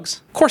number of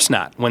bugs? Of course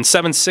not. When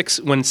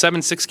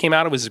 7.6 came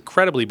out, it was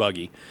incredibly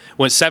buggy.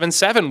 When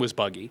 7.7 was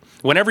buggy.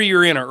 Whenever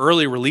you're in an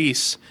early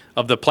release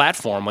of the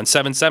platform, when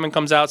 7.7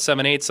 comes out,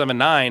 7.8,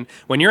 7.9,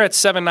 when you're at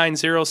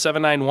 7.90,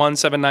 7.91,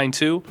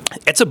 7.92,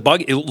 it's a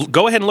bug.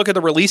 Go ahead and look at the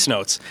release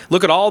notes.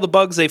 Look at all the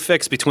bugs they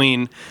fixed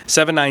between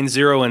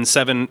 7.90 and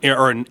 7,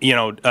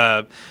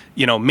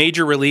 or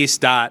major release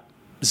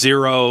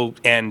 .0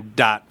 and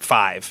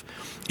 .5.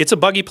 It's a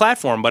buggy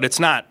platform, but it's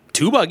not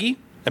too buggy.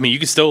 I mean, you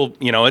can still,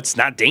 it's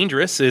not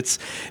dangerous. It's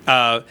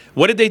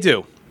what did they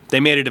do?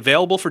 They made it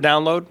available for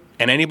download,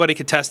 and anybody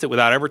could test it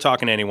without ever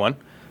talking to anyone.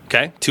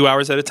 Okay, 2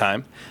 hours at a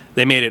time.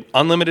 They made it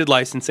unlimited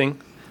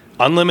licensing,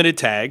 unlimited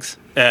tags,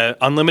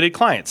 unlimited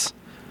clients.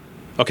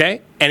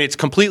 Okay, and it's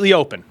completely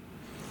open.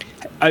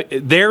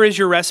 There is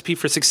your recipe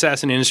for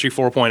success in Industry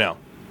 4.0.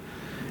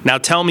 Now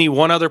tell me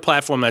one other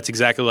platform that's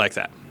exactly like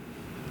that.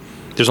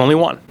 There's only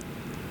one.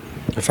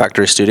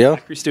 Factory Studio?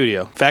 Factory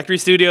Studio. Factory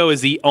Studio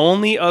is the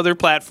only other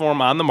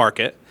platform on the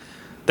market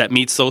that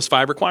meets those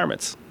 5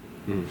 requirements.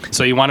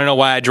 So you want to know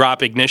why I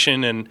drop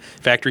Ignition and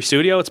Factory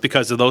Studio? It's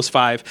because of those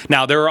 5.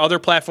 Now, there are other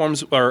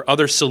platforms or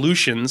other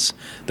solutions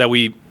that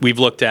we've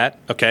looked at,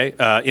 okay?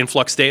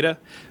 Influx Data.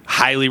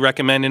 Highly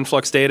recommend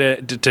Influx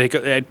Data. To take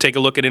a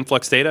look at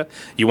Influx Data.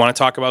 You want to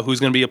talk about who's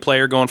going to be a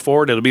player going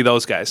forward? It'll be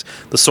those guys.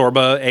 The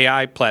Sorba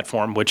AI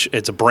platform, which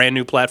it's a brand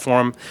new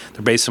platform.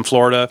 They're based in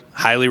Florida.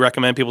 Highly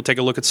recommend people take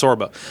a look at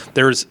Sorba.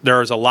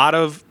 There's a lot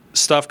of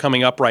stuff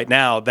coming up right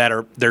now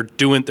that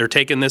they're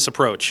taking this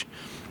approach,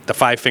 the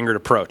 5-fingered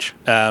approach.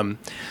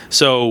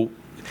 So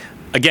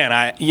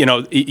again,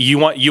 you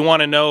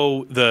want to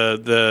know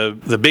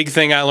the big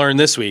thing I learned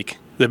this week.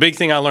 The big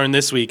thing I learned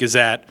this week is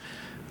that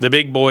the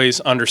big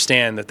boys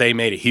understand that they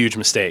made a huge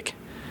mistake,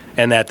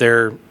 and that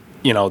they're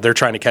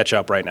trying to catch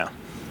up right now.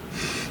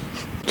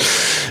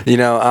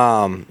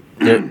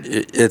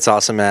 It's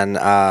awesome, man.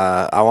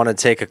 I want to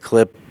take a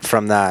clip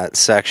from that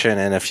section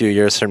in a few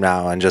years from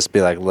now and just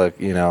be like, look,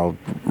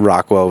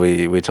 Rockwell,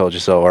 we told you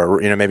so. Or,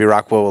 maybe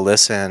Rockwell will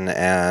listen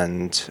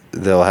and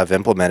they'll have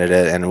implemented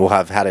it and we'll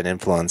have had an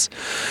influence.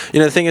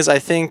 The thing is, I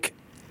think,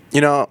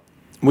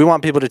 we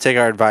want people to take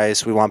our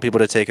advice. We want people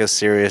to take us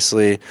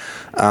seriously.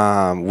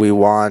 We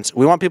want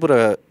people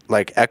to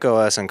echo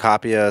us and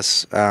copy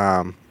us.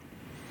 That's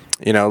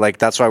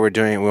why we're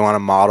doing it. We want to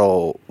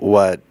model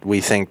what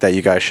we think that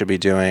you guys should be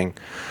doing.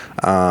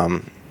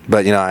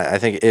 But I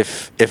think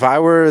if I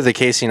were the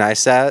Casey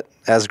Neistat,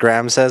 as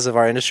Graham says, of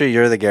our industry,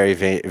 you're the Gary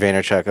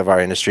Vaynerchuk of our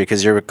industry,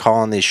 because you're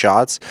calling these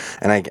shots,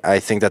 and I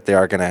think that they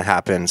are going to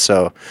happen.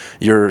 So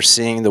you're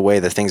seeing the way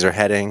that things are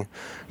heading,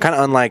 kind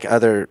of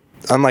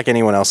unlike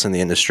anyone else in the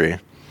industry.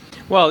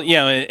 Well,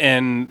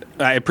 and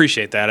I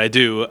appreciate that. I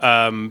do.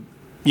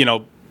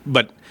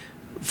 But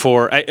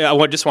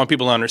I just want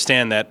people to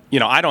understand that,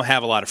 I don't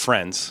have a lot of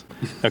friends.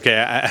 Okay.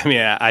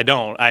 I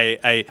don't.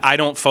 I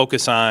don't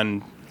focus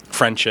on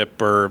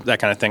friendship or that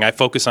kind of thing. I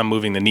focus on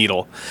moving the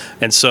needle.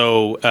 And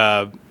so,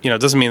 it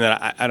doesn't mean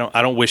that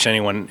I don't wish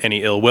anyone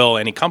any ill will,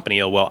 any company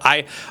ill will.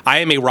 I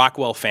am a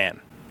Rockwell fan.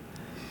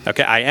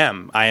 Okay, I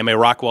am a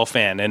Rockwell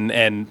fan,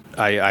 and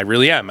I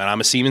really am, and I'm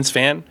a Siemens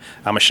fan.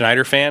 I'm a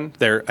Schneider fan.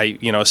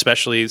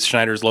 Especially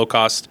Schneider's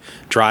low-cost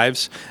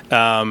drives.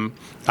 I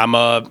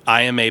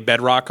am a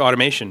Bedrock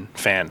Automation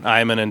fan.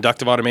 I am an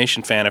inductive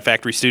automation fan, a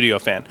Factory Studio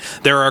fan.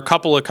 There are a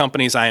couple of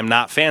companies I am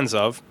not fans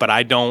of, but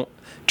I don't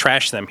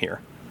trash them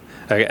here.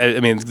 I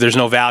mean, there's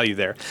no value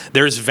there.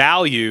 There's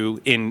value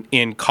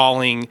in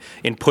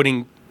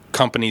putting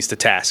companies to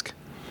task,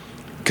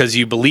 because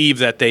you believe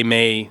that they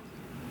may,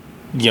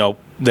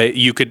 that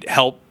you could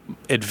help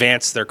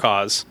advance their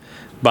cause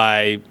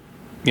by,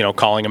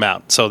 calling them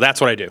out. So that's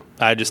what I do.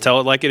 I just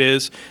tell it like it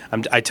is.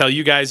 I tell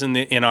you guys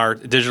in our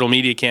digital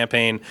media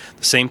campaign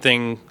the same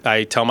thing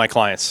I tell my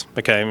clients.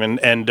 Okay,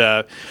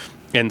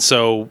 and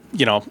so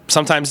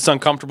sometimes it's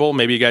uncomfortable.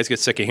 Maybe you guys get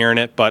sick of hearing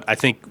it, but I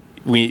think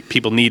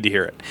people need to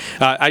hear it.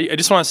 I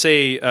just want to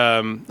say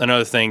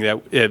another thing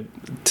that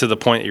to the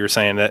point that you were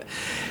saying that.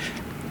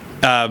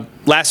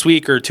 Last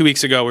week or 2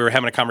 weeks ago, we were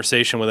having a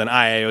conversation with an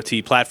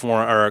IIoT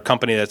platform, or a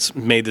company that's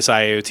made this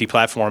IIoT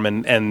platform,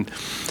 and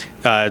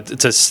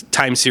it's a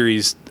time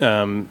series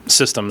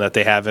system that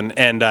they have.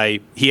 And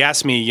he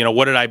asked me,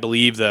 what did I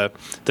believe the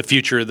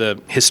future of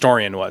the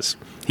historian was?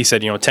 He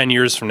said, 10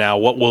 years from now,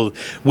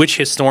 which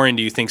historian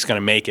do you think is going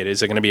to make it?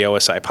 Is it going to be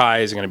OSI Pi?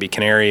 Is it going to be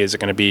Canary? Is it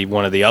going to be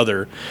one or the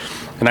other?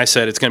 And I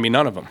said, it's going to be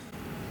none of them.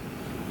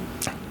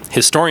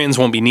 Historians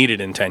won't be needed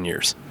in 10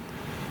 years.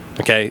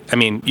 Okay, I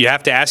mean, you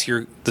have to ask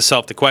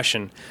yourself the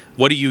question,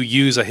 what do you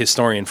use a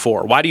historian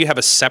for? Why do you have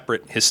a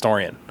separate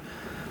historian?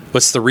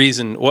 What's the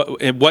reason?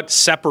 What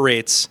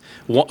separates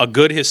a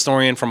good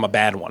historian from a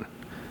bad one,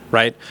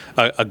 right?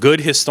 A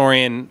good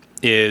historian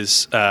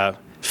is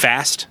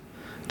fast,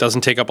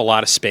 doesn't take up a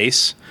lot of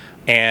space,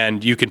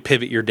 and you can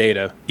pivot your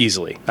data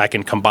easily. I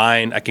can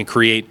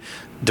create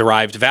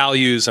derived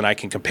values, and I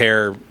can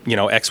compare,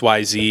 X,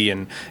 Y, Z,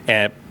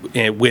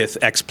 and with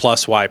X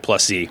plus Y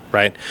plus Z,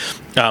 right?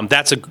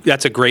 That's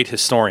a great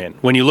historian.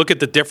 When you look at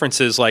the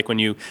differences, like when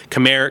you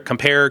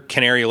compare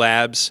Canary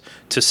Labs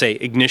to, say,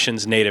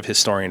 Ignition's native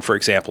historian, for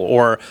example,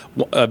 or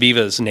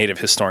Aviva's native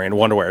historian,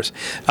 Wonderware's,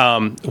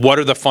 what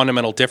are the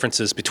fundamental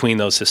differences between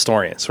those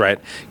historians, right?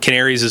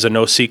 Canary's is a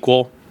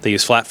NoSQL. They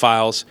use flat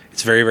files.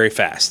 It's very, very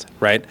fast,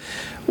 right?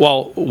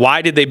 Well,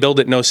 why did they build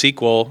it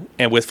NoSQL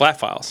and with flat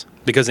files?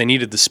 Because they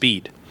needed the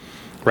speed,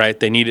 right?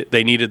 They needed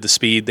the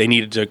speed. They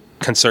needed to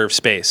conserve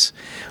space.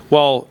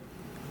 Well,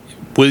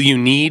 will you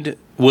need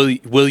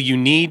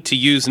to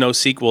use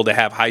NoSQL to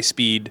have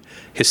high-speed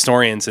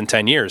historians in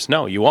 10 years?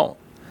 No, you won't.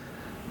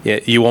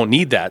 You won't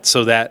need that.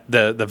 So that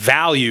the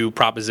value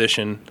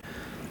proposition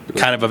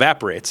kind of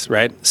evaporates,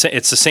 right?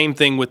 It's the same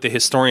thing with the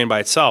historian by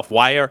itself.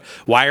 Why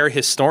are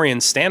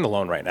historians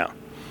standalone right now?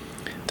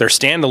 They're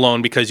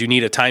standalone because you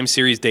need a time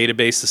series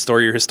database to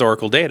store your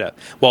historical data.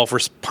 Well,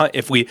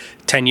 if we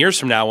 10 years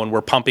from now, when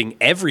we're pumping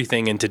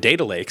everything into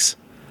data lakes,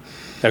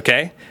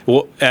 okay,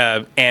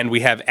 and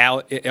we have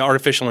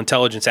artificial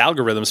intelligence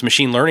algorithms,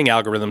 machine learning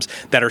algorithms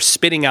that are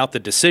spitting out the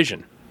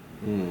decision,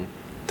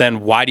 then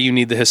why do you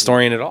need the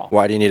historian at all?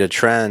 Why do you need a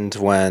trend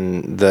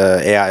when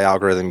the AI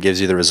algorithm gives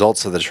you the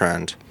results of the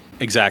trend?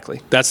 Exactly.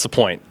 That's the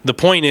point. The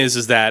point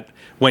is that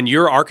when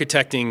you're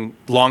architecting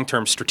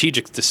long-term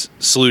strategic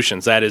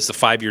solutions, that is the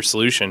 5-year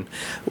solution,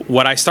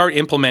 what I start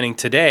implementing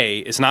today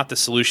is not the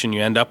solution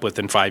you end up with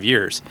in 5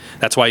 years.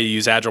 That's why you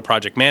use Agile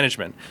Project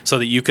Management, so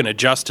that you can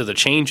adjust to the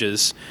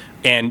changes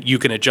and you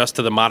can adjust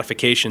to the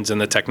modifications in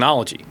the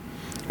technology,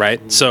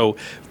 right? So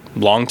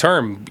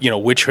long-term,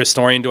 which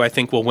historian do I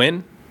think will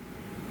win?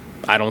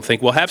 I don't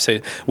think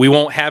we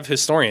won't have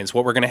historians.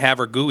 What we're going to have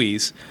are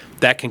GUIs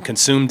that can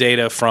consume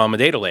data from a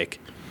data lake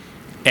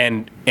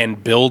and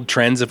build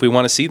trends if we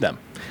want to see them.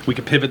 We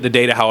can pivot the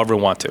data however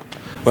we want to.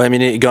 Well, I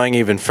mean, going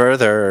even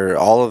further,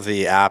 all of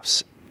the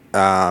apps,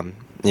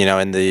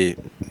 in the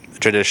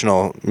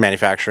traditional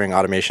manufacturing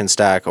automation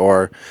stack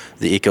or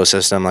the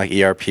ecosystem like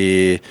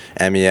ERP,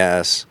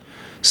 MES,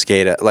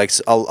 SCADA, like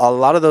a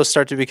lot of those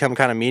start to become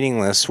kind of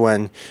meaningless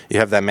when you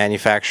have that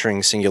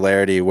manufacturing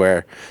singularity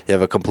where you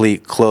have a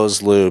complete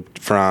closed loop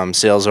from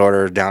sales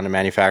order down to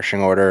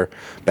manufacturing order,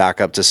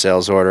 back up to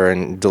sales order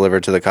and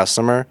delivered to the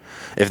customer.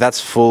 If that's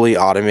fully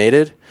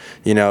automated,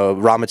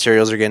 raw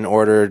materials are getting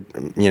ordered,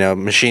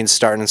 machines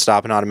starting and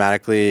stopping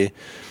automatically.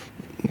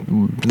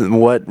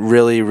 What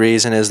really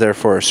reason is there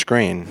for a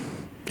screen?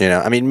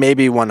 I mean,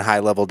 maybe one high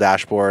level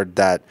dashboard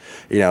that,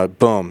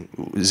 boom,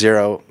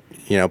 0.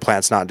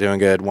 Plant's not doing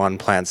good, 1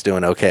 plant's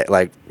doing okay,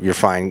 like you're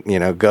fine,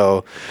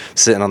 go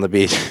sitting on the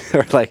beach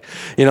or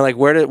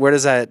where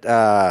does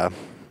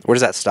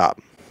that stop?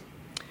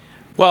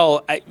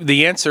 Well,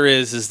 the answer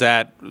is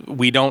that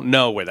we don't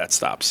know where that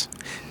stops.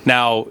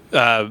 Now,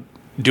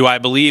 do I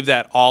believe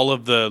that all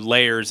of the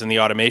layers in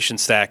the automation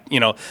stack,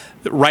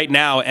 right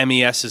now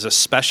MES is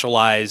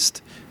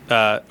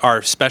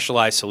are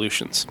specialized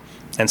solutions.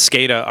 And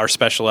SCADA are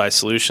specialized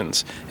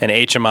solutions, and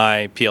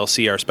HMI,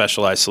 PLC are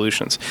specialized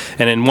solutions.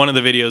 And in one of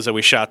the videos that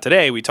we shot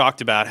today, we talked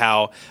about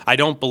how I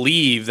don't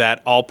believe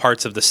that all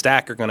parts of the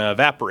stack are going to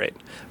evaporate,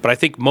 but I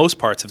think most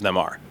parts of them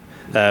are.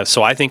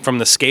 So I think from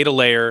the SCADA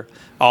layer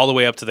all the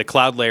way up to the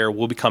cloud layer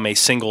will become a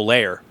single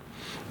layer,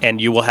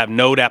 and you will have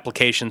node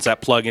applications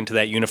that plug into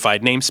that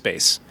unified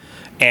namespace.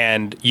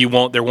 And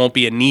there won't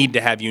be a need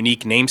to have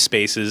unique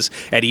namespaces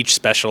at each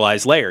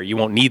specialized layer. You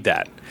won't need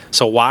that.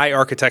 So why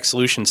architect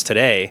solutions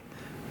today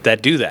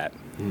that do that?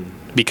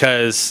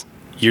 Because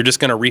you're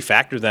just going to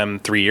refactor them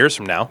 3 years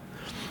from now.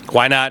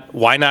 Why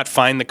not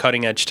find the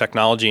cutting edge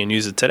technology and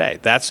use it today?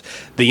 That's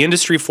the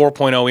Industry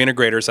 4.0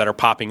 integrators that are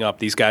popping up.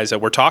 These guys that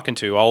we're talking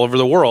to all over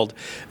the world,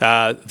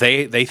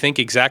 they think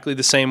exactly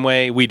the same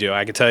way we do.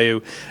 I can tell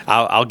you,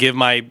 I'll give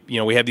my,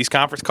 we have these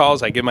conference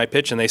calls, I give my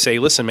pitch, and they say,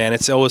 listen, man,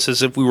 it's almost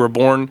as if we were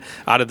born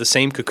out of the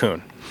same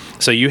cocoon.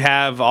 So you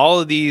have all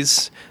of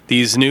these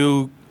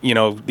new,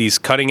 these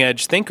cutting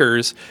edge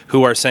thinkers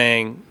who are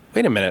saying,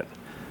 wait a minute,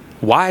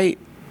 why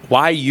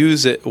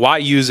use it? Why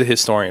use a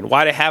historian?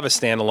 Why to have a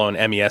standalone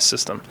MES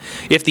system?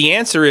 If the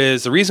answer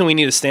is the reason we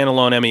need a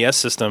standalone MES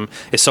system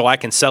is so I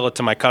can sell it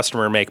to my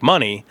customer and make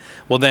money,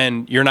 well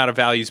then you're not a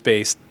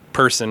values-based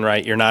person,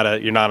 right? You're not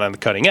on the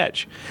cutting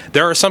edge.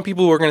 There are some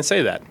people who are going to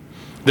say that.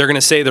 They're going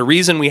to say the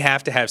reason we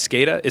have to have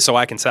SCADA is so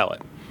I can sell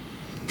it.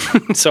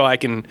 So I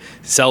can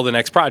sell the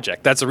next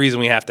project. That's the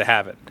reason we have to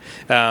have it.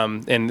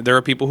 And there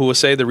are people who will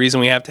say the reason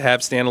we have to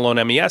have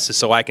standalone MES is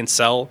so I can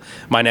sell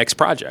my next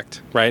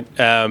project, right?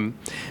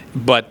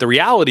 But the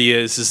reality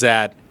is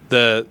that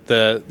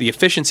the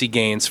efficiency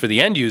gains for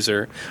the end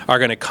user are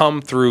going to come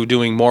through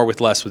doing more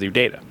with less with your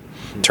data.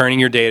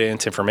 Turning your data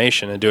into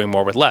information and doing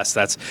more with less.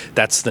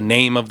 That's the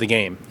name of the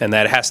game, and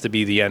that has to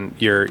be the end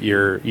your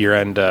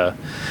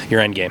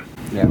end game.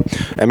 Yeah,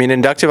 I mean,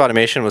 inductive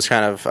automation was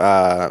kind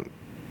of.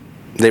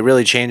 They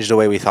really changed the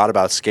way we thought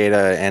about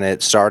SCADA, and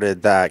it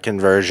started that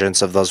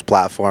convergence of those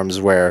platforms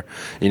where,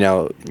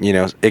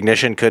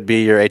 Ignition could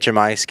be your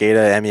HMI,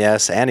 SCADA,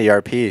 MES, and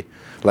ERP,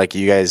 like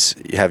you guys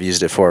have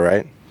used it for,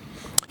 right?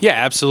 Yeah,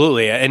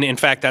 absolutely. And in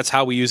fact, that's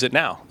how we use it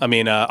now. I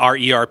mean, our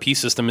ERP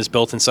system is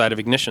built inside of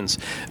Ignition's.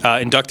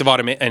 Inductive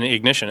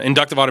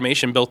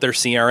Automation built their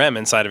CRM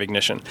inside of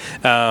Ignition.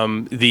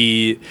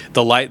 The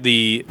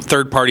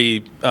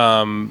third-party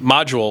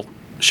module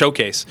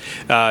Showcase,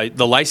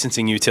 the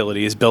licensing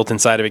utility is built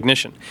inside of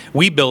Ignition.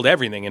 We build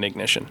everything in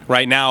Ignition.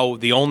 Right now,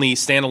 the only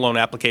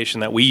standalone application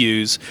that we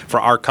use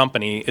for our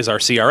company is our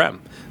CRM.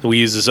 We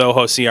use the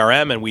Zoho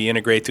CRM, and we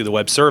integrate through the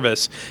web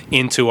service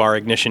into our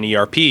Ignition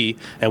ERP,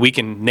 and we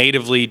can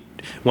natively,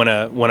 when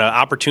an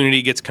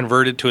opportunity gets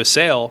converted to a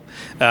sale,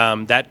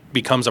 that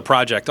becomes a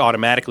project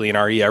automatically in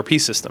our ERP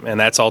system, and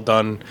that's all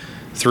done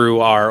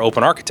through our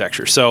open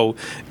architecture. So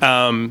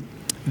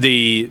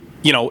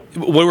we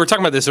were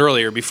talking about this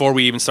earlier before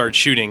we even started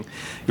shooting.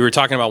 We were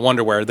talking about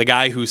Wonderware, the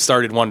guy who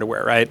started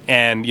Wonderware, right?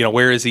 And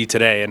where is he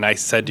today? And I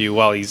said to you,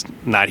 well, he's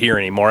not here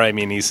anymore. I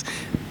mean,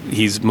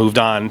 he's moved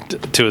on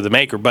to the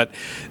maker. But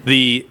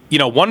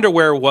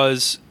Wonderware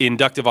was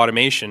inductive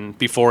automation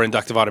before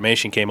inductive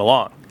automation came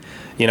along.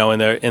 In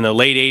the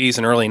late '80s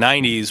and early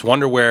 '90s,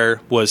 Wonderware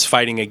was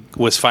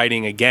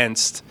fighting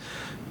against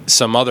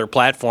some other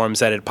platforms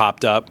that had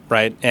popped up,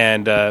 right?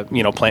 And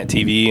Plant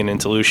TV and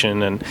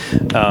Intolution and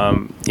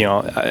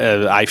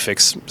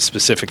iFix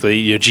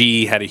specifically.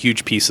 GE had a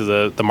huge piece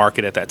of the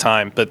market at that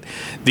time, but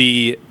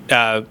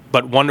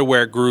but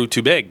Wonderware grew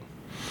too big,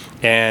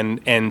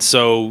 and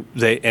so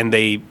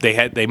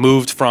they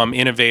moved from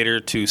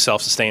innovator to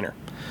self-sustainer.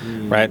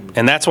 Right,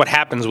 and that's what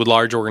happens with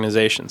large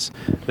organizations.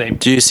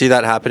 Do you see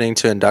that happening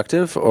to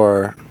inductive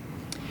or?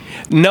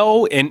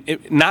 No, and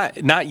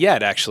not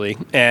yet actually,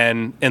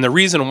 and the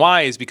reason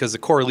why is because the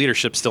core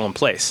leadership's still in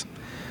place,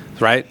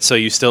 right? So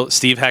you still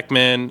Steve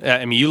Heckman.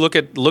 I mean, you look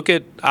at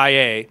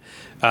IA,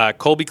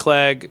 Colby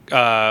Clegg,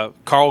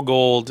 Carl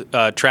Gold,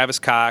 Travis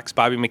Cox,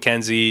 Bobby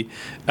McKenzie,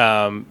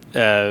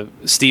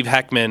 Steve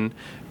Heckman.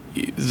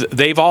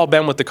 They've all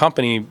been with the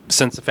company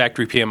since the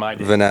factory PMI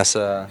days.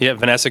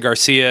 Vanessa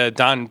Garcia,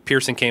 Don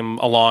Pearson came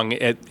along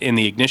in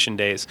the Ignition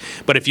days.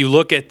 But if you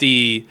look at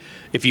the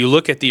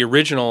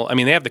original, I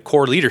mean, they have the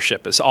core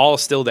leadership. It's all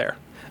still there.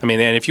 I mean,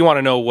 and if you want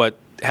to know what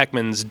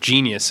Heckman's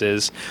genius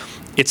is,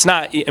 it's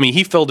not. I mean,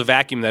 he filled a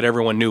vacuum that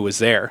everyone knew was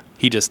there.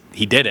 He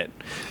did it.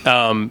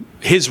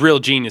 His real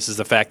genius is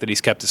the fact that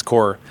he's kept his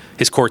core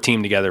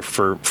team together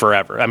for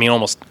forever. I mean,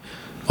 almost.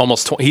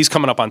 He's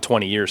coming up on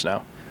 20 years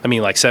now. I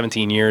mean, like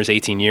 17 years,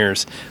 18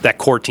 years, that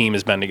core team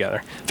has been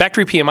together.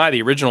 Factory PMI,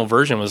 the original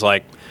version was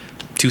like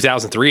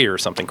 2003 or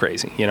something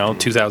crazy,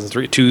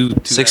 2003.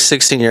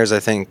 16 years, I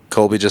think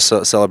Colby just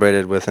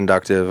celebrated with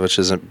inductive, which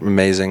is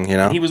amazing,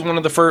 He was one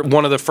of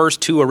the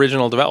first two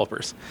original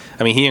developers.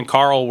 I mean, he and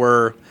Carl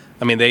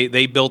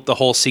they built the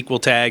whole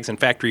SQL tags and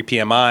Factory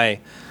PMI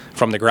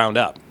from the ground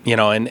up,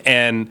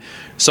 and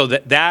so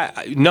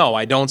no,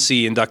 I don't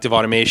see inductive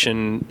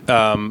automation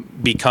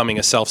becoming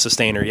a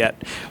self-sustainer yet.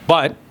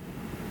 But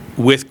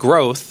with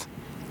growth,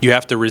 you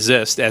have to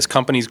resist. As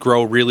companies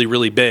grow really,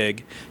 really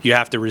big, you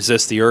have to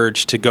resist the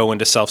urge to go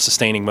into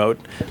self-sustaining mode,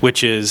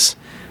 which is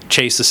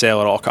chase the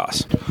sale at all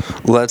costs.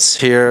 Let's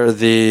hear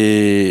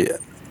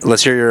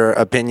your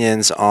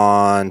opinions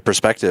on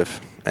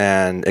Perspective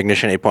and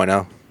Ignition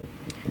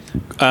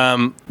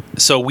 8.0.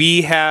 So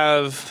we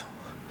have.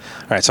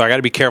 All right, so I got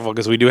to be careful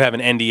because we do have an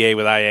NDA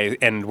with IA,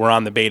 and we're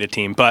on the beta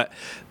team. But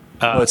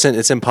it's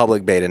in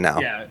public beta now.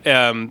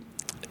 Yeah.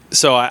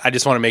 So I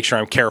just want to make sure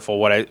I'm careful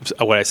what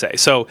I say.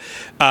 So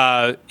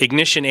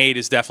Ignition 8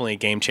 is definitely a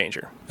game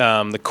changer.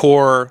 The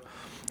core,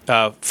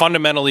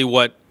 fundamentally,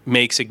 what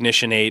makes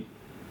Ignition 8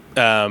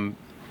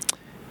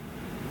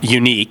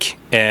 unique,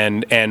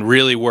 and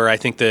really where I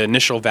think the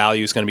initial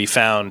value is going to be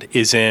found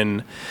is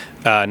in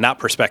not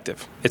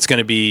Perspective. It's going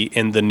to be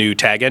in the new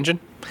tag engine.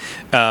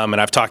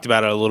 And I've talked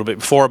about it a little bit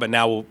before, but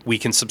now we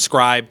can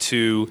subscribe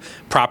to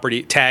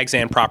property tags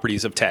and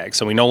properties of tags.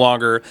 So we no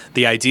longer,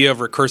 the idea of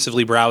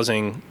recursively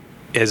browsing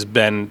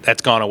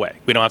that's gone away.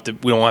 We don't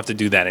have to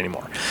do that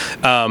anymore.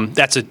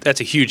 That's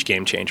a huge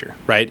game changer,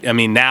 right? I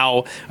mean,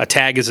 now a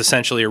tag is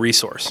essentially a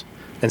resource.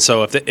 And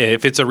so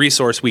if it's a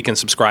resource, we can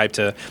subscribe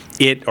to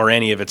it or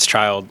any of its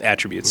child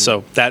attributes.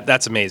 So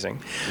that's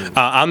amazing.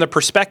 On the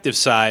Perspective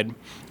side,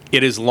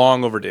 it is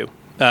long overdue.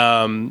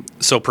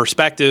 So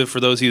Perspective, for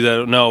those of you that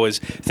don't know, is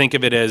think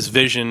of it as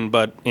Vision,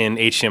 but in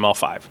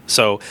HTML5.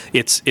 So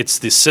it's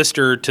the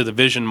sister to the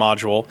Vision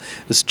module.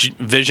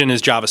 Vision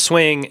is Java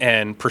Swing,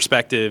 and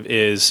Perspective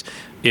is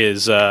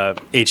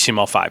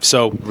HTML5.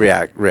 So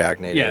React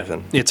Native. Yeah,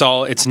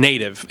 it's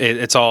native.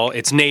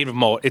 It's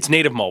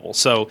native mobile.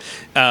 So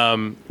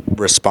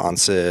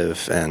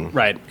responsive and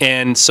right.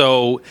 And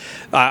so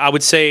I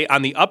would say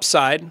on the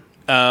upside.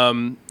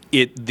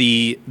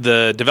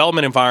 The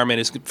development environment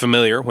is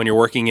familiar when you're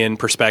working in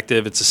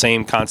Perspective. It's the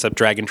same concept,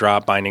 drag and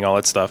drop, binding, all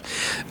that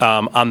stuff.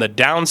 On the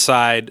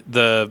downside,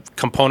 the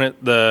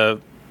component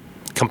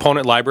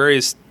library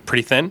is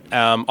pretty thin.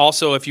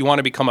 Also, if you want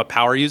to become a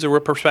power user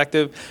with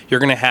Perspective, you're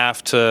going to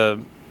have to,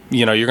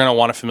 you're going to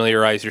want to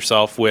familiarize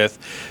yourself with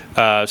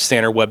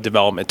standard web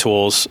development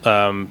tools.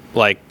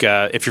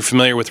 If you're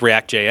familiar with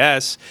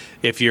React.js,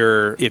 if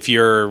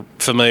you're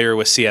familiar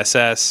with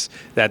CSS,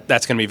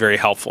 that's going to be very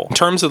helpful. In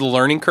terms of the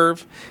learning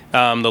curve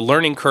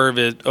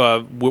is,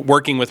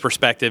 working with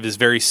Perspective is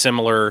very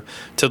similar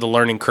to the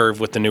learning curve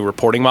with the new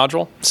reporting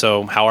module.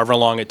 So however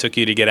long it took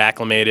you to get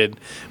acclimated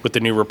with the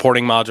new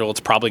reporting module, it's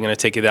probably going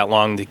to take you that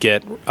long to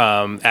get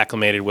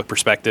acclimated with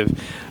Perspective.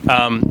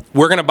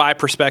 We're going to buy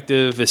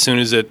Perspective as soon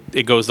as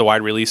it goes to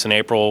wide release in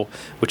April,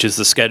 which is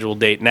the scheduled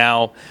date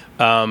now.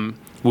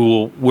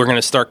 We're going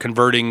to start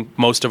converting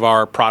most of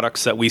our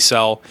products that we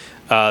sell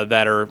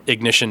that are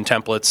Ignition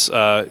templates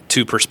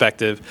to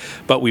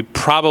Perspective, but we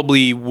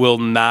probably will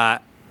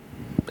not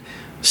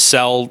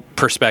sell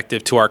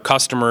Perspective to our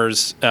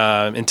customers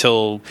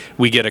until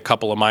we get a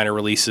couple of minor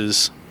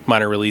releases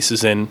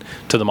in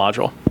to the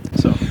module.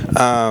 So,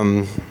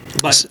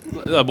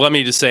 but let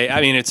me just say, I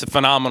mean,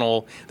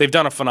 they've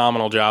done a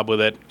phenomenal job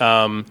with it.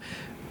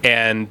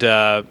 And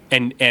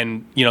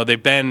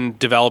they've been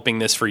developing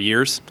this for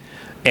years,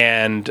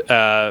 and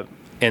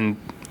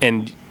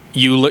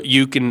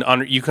you can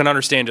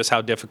understand just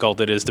how difficult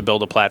it is to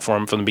build a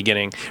platform from the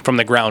beginning, from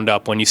the ground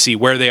up, when you see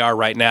where they are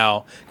right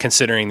now,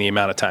 considering the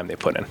amount of time they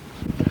put in.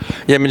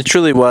 Yeah, I mean, it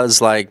truly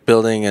was like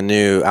building a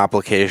new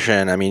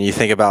application. I mean, you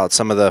think about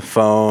some of the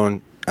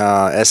phone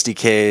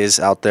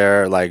SDKs out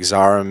there, like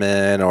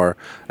Zaramin, or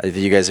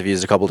you guys have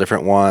used a couple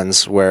different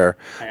ones where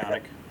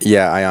Ionic.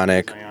 Yeah,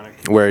 Ionic.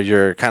 Where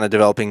you're kind of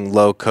developing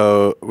low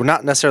code, well,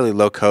 not necessarily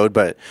low code,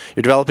 but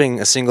you're developing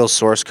a single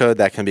source code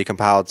that can be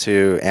compiled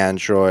to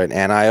Android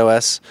and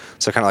iOS.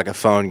 So kind of like a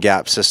phone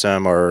gap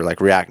system or like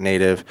React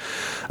Native.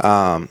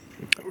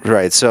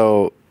 Right.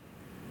 So,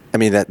 I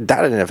mean, that in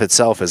and of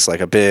itself is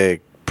like a big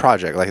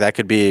project. Like that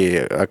could be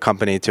a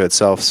company to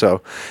itself.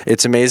 So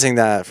it's amazing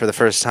that for the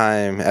first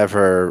time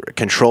ever,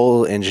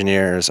 control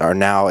engineers are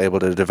now able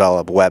to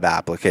develop web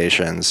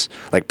applications,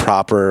 like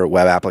proper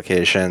web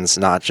applications,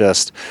 not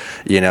just,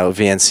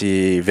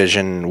 VNC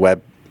Vision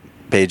web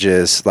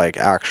pages, like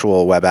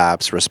actual web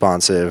apps,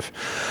 responsive.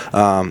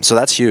 So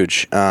that's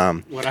huge.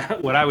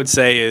 What I would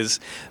say is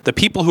the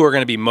people who are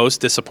going to be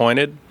most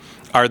disappointed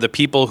are the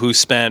people who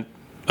spent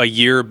a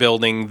year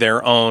building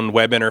their own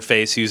web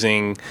interface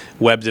using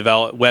web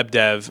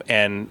dev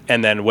and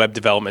then web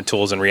development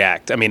tools in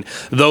React. I mean,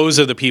 those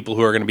are the people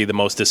who are going to be the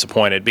most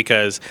disappointed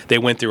because they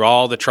went through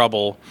all the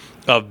trouble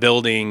of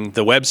building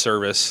the web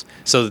service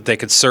so that they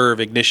could serve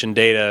Ignition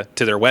data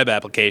to their web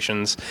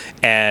applications,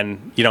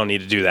 and you don't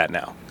need to do that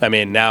now. I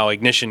mean, now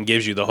Ignition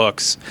gives you the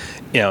hooks,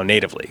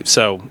 natively.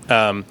 So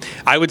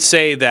I would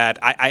say that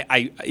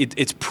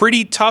it's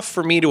pretty tough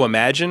for me to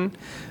imagine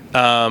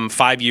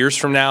 5 years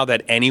from now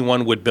that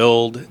anyone would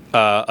build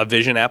a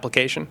Vision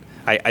application.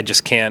 I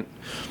just can't.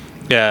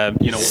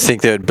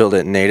 Think they would build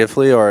it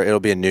natively, or it'll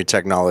be a new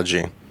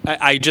technology?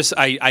 I just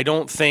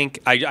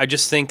think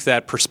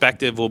that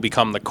Perspective will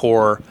become the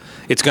core.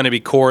 It's going to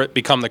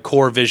become the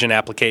core Vision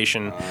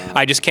application.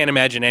 I just can't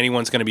imagine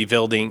anyone's going to be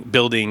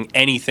building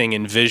anything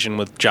in Vision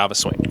with Java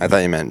Swing. I thought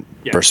you meant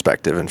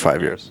Perspective in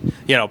 5 years.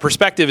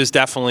 Perspective is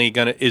definitely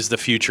is the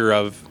future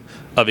of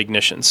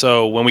Ignition.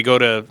 So when we go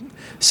to,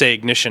 say,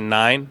 Ignition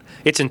 9,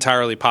 it's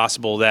entirely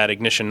possible that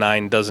Ignition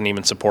 9 doesn't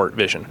even support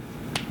Vision.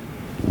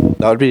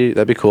 That'd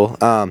be cool.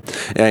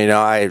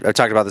 I've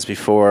talked about this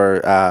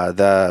before.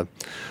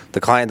 The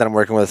client that I'm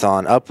working with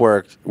on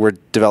Upwork, we're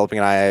developing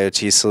an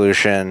IoT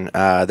solution.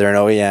 They're an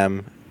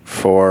OEM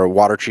for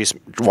water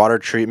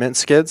treatment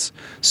skids,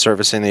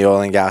 servicing the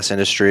oil and gas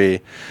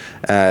industry.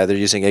 They're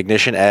using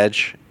Ignition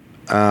Edge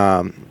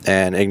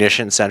and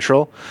Ignition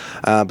Central.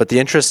 But the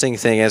interesting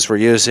thing is we're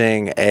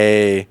using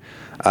a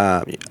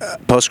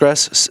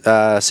Postgres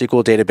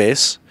SQL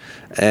database,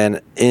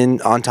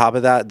 and on top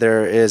of that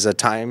there is a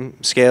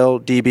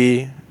timescale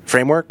DB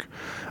framework,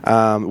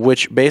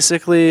 which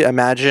basically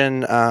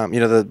imagine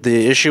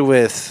the issue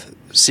with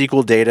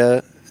SQL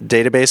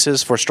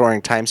databases for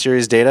storing time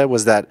series data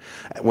was that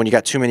when you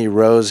got too many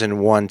rows in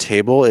one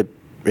table, it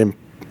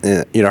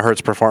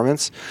hurts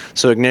performance.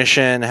 So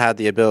Ignition had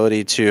the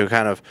ability to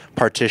kind of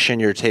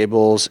partition your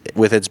tables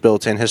with its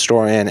built-in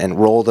historian and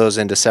roll those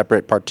into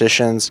separate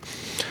partitions.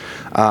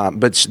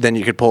 But then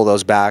you could pull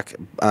those back.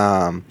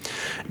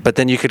 But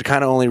then you could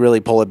kind of only really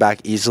pull it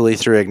back easily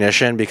through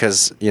Ignition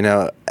because,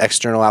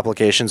 external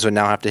applications would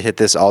now have to hit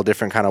this all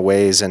different kind of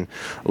ways and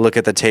look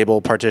at the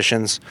table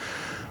partitions.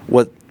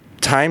 What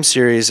time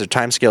series or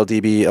timescale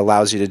DB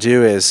allows you to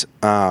do is,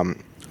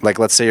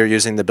 let's say you're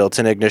using the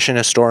built-in Ignition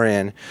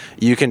historian,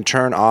 you can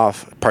turn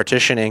off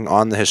partitioning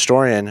on the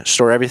historian,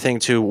 store everything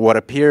to what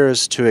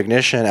appears to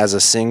Ignition as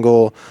a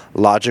single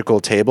logical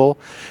table,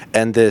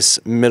 and this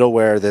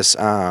middleware, this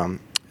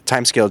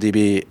timescale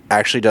DB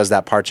actually does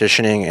that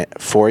partitioning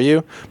for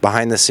you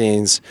behind the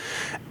scenes,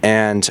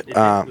 and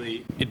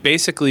it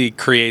basically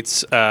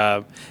creates,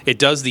 it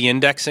does the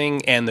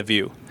indexing and the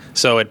view.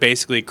 So it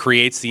basically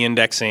creates the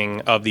indexing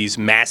of these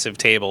massive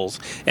tables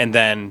and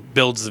then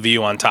builds the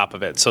view on top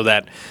of it so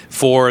that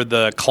for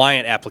the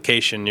client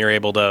application, you're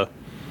able to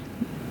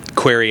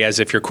query as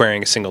if you're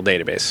querying a single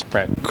database.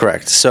 Right.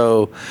 Correct.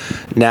 So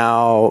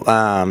now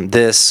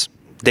this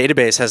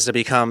database has to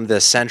become the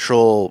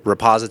central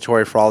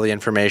repository for all the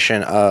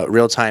information,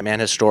 real-time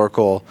and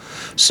historical.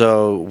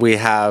 So we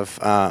have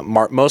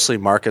mostly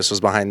Marcus was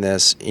behind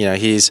this.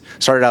 He's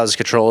started out as a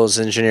controls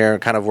engineer,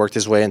 kind of worked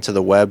his way into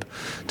the web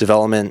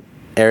development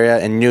area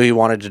and knew he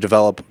wanted to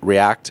develop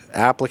React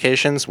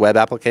applications, web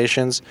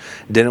applications.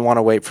 Didn't want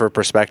to wait for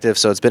perspective.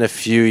 So it's been a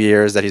few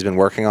years that he's been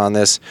working on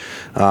this,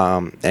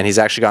 and he's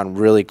actually gotten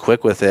really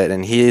quick with it.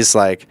 And he's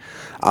like,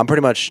 I'm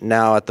pretty much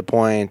now at the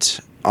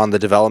point on the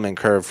development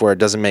curve where it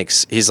doesn't make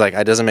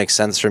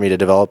sense for me to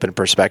develop in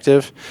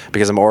perspective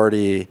because I'm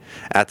already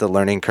at the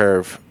learning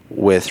curve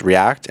with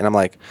React. And I'm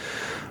like,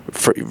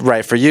 for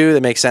you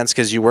that makes sense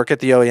because you work at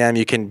the OEM,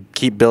 you can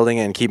keep building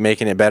it and keep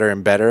making it better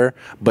and better,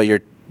 but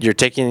you're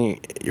taking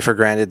for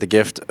granted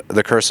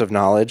the curse of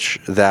knowledge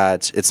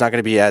that it's not going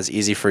to be as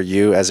easy for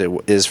you as it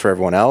is for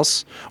everyone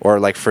else, or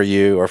like for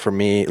you or for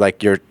me,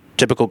 like your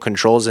typical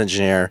controls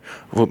engineer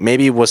who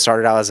maybe was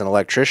started out as an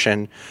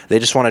electrician. They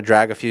just want to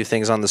drag a few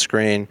things on the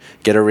screen,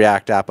 get a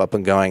React app up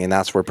and going, and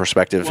that's where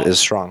perspective is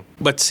strong.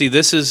 But see,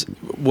 this is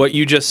what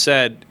you just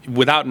said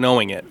without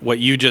knowing it. What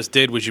you just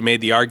did was you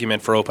made the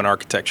argument for open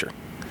architecture.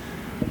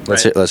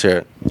 Let's hear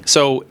it.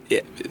 So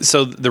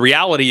the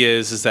reality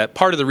is that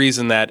part of the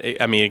reason that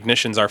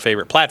Ignition's our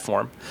favorite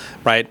platform,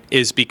 right,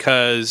 is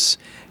because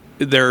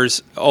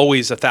there's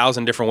always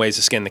 1,000 different ways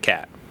to skin the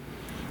cat.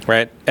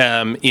 Right.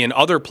 In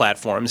other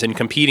platforms, in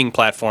competing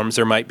platforms,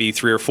 there might be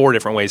 3 or 4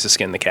 different ways to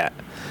skin the cat.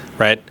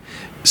 Right.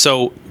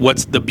 So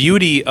what's the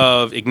beauty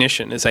of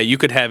Ignition is that you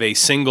could have a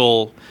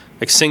single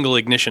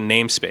Ignition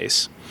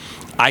namespace.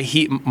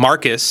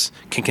 Marcus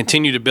can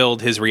continue to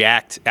build his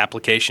React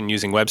application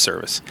using web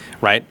service,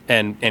 right,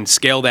 and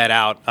scale that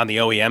out on the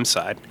OEM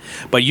side.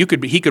 But he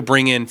could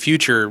bring in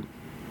future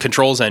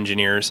controls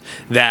engineers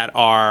that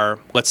are,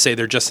 let's say,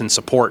 they're just in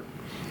support.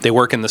 They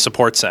work in the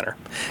support center,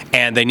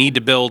 and they need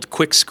to build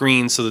quick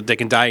screens so that they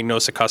can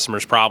diagnose a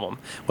customer's problem.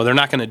 Well, they're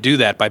not going to do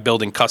that by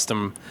building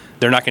custom.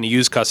 They're not going to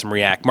use custom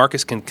React.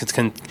 Marcus can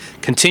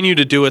continue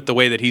to do it the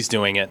way that he's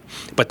doing it,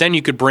 but then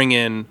you could bring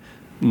in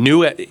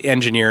new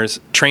engineers,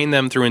 train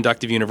them through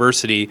Inductive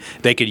University.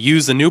 They could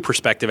use the new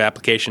Perspective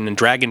application and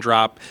drag and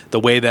drop the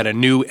way that a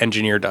new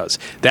engineer does.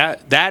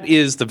 That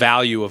is the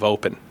value of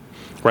open.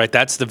 Right,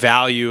 that's the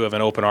value of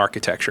an open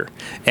architecture,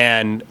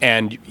 and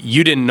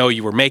you didn't know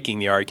you were making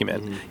the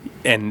argument,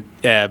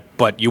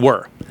 but you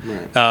were,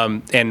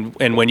 right.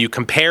 And when you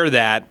compare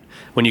that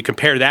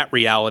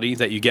reality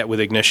that you get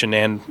with Ignition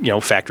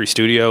and Factory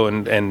Studio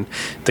and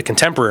the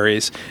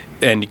contemporaries,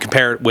 and you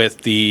compare it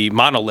with the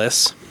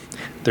monoliths,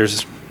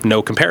 there's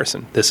no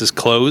comparison. This is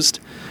closed.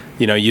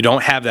 You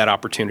don't have that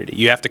opportunity.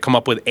 You have to come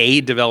up with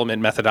a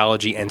development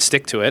methodology and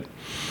stick to it.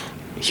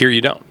 Here you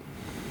don't.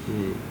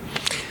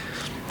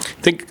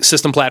 Think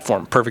system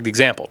platform, perfect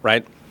example,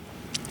 right?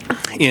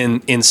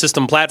 In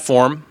system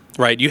platform,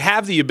 right, you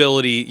have the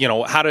ability,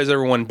 how does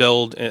everyone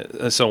build,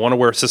 so I want to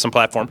wear a system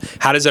platform,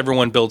 how does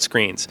everyone build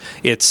screens?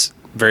 It's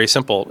very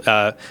simple,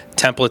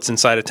 templates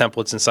inside of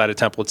templates inside of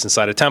templates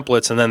inside of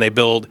templates, and then they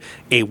build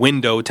a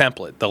window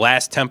template. The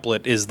last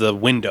template is the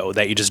window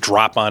that you just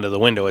drop onto the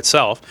window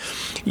itself.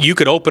 You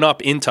could open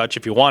up InTouch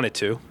if you wanted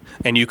to,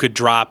 and you could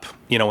drop,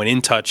 an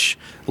InTouch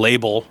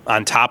label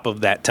on top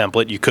of that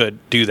template. You could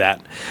do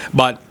that,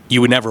 but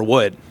you never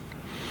would.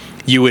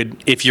 You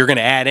would, if you're going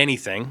to add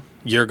anything,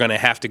 you're going to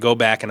have to go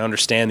back and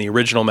understand the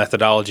original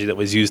methodology that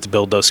was used to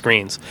build those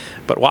screens.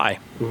 But why?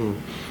 Mm-hmm.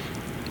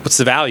 What's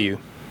the value?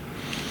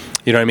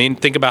 You know what I mean?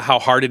 Think about how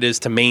hard it is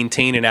to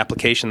maintain an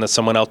application that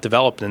someone else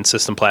developed in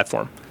system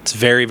platform. It's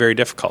very, very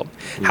difficult.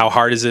 How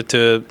hard is it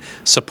to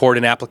support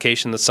an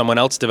application that someone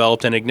else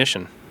developed in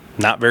Ignition?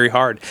 Not very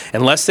hard.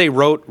 Unless they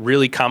wrote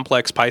really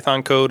complex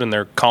Python code and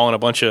they're calling a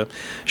bunch of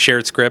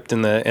shared script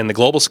in the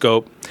global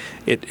scope,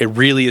 it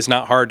really is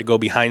not hard to go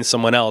behind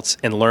someone else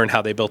and learn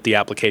how they built the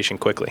application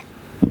quickly.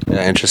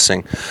 Yeah,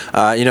 interesting.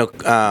 I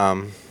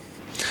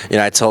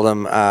told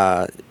them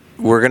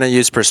we're going to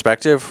use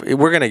Perspective.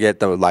 We're going to get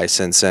the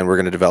license and we're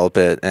going to develop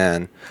it.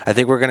 And I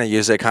think we're going to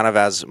use it kind of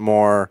as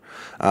more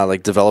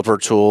like developer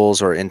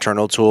tools or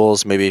internal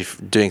tools, maybe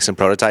doing some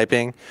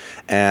prototyping.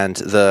 And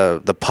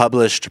the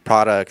published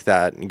product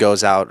that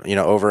goes out,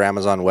 over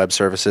Amazon Web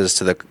Services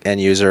to the end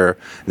user,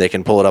 they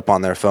can pull it up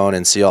on their phone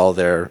and see all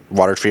their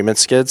water treatment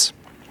skids.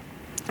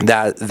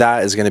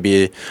 That is going to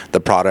be the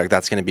product.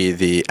 That's going to be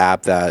the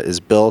app that is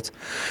built.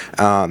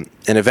 And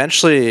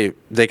eventually,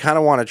 they kind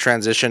of want to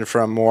transition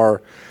from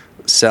more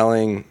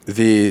selling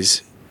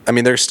these. I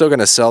mean, they're still going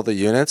to sell the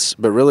units,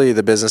 but really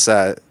the business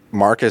that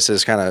Marcus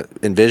is kind of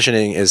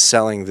envisioning is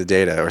selling the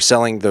data or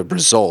selling the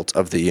result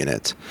of the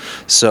unit.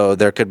 So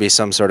there could be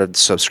some sort of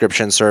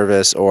subscription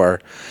service, or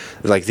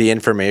like the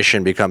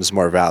information becomes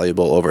more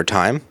valuable over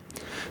time.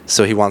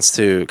 So he wants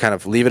to kind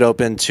of leave it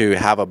open to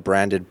have a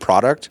branded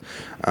product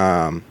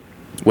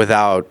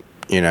without,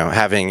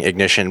 having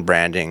Ignition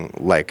branding.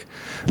 Like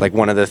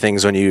one of the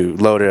things when you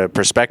load a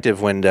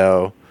Perspective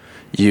window,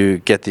 you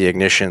get the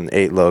Ignition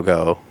 8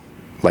 logo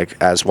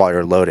as while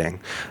you're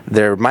loading.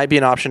 There might be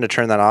an option to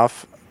turn that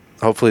off.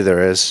 Hopefully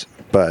there is,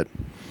 but...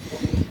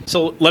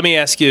 So let me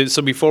ask you,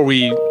 before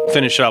we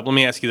finish up, let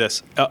me ask you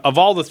this. Of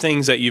all the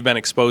things that you've been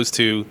exposed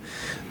to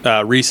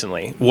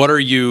recently, what are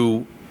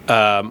you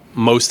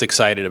most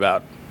excited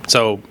about?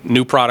 So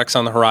new products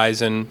on the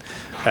horizon,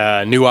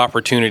 new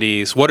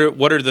opportunities. What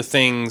are the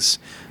things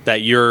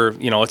that you're,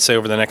 let's say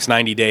over the next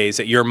 90 days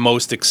that you're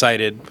most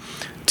excited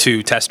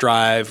to test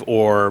drive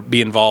or be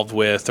involved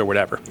with or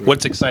whatever?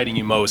 What's exciting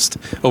you most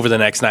over the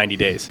next 90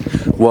 days?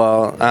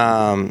 Well,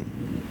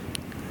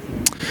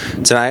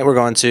 tonight we're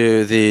going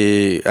to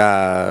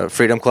the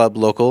Freedom Club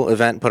local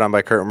event put on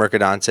by Kurt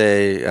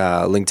Mercadante,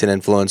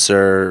 LinkedIn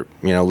influencer,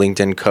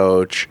 LinkedIn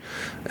coach,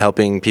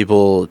 helping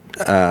people,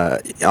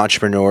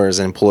 entrepreneurs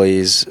and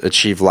employees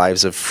achieve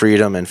lives of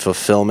freedom and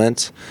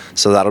fulfillment.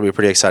 So that'll be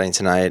pretty exciting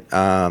tonight.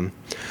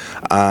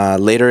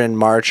 Later in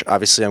March,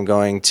 obviously, I'm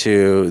going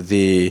to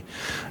the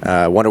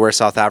Wonderware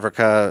South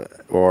Africa,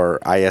 or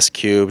IS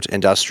Cubed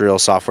Industrial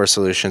Software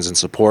Solutions and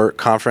Support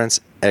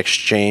Conference,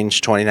 Exchange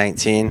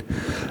 2019.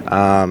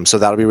 So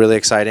that'll be really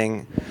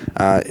exciting.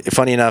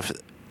 Funny enough,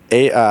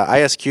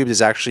 IS Cubed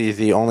is actually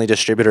the only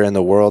distributor in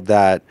the world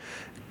that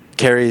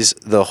carries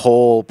the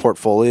whole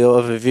portfolio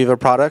of Aviva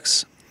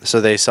products.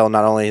 So they sell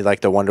not only like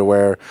the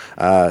Wonderware,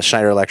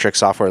 Schneider Electric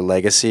Software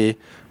Legacy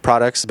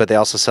products, but they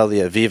also sell the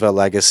Aviva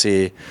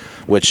Legacy,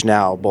 which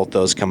now both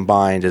those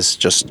combined is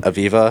just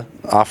Aviva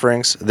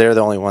offerings. They're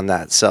the only one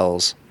that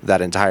sells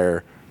that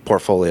entire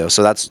portfolio.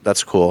 So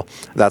that's cool.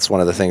 That's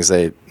one of the things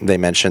they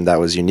mentioned that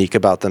was unique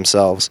about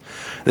themselves.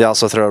 They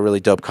also throw a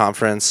really dope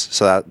conference.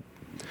 So that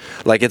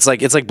it's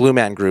like Blue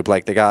Man Group.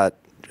 Like they got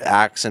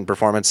acts and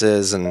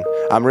performances, and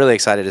I'm really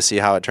excited to see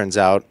how it turns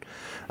out.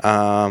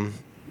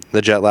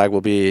 The jet lag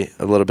will be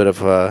a little bit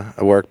of a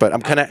work, but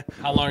I'm kind of...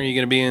 How long are you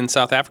going to be in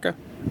South Africa?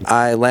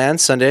 I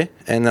land Sunday,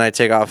 and then I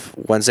take off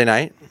Wednesday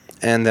night,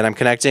 and then I'm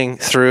connecting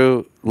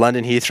through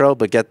London Heathrow,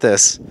 but get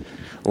this,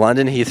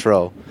 London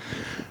Heathrow,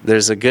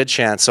 there's a good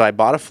chance. So I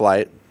bought a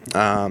flight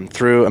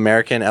through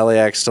American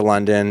LAX to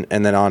London,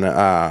 and then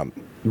on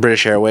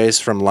British Airways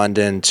from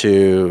London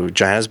to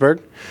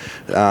Johannesburg.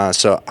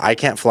 So I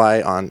can't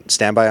fly on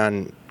standby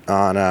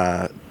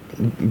on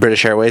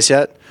British Airways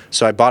yet.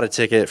 So I bought a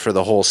ticket for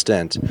the whole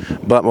stint.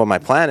 But what my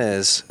plan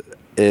is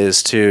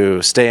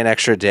to stay an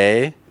extra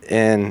day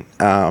in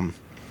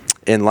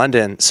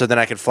London, so then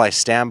I could fly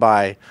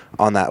standby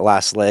on that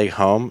last leg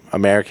home,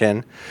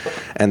 American.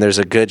 And there's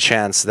a good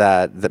chance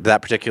that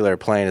that particular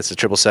plane, it's a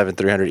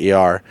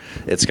 777-300ER.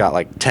 It's got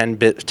like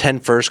 10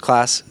 first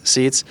class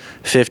seats,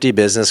 50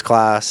 business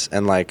class,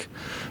 and like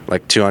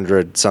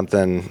 200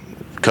 something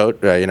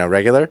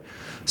regular.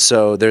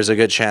 So there's a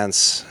good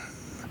chance.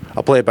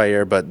 I'll play it by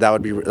ear, but that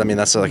would be,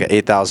 that's like an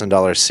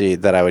 $8,000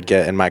 seat that I would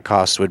get, and my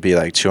cost would be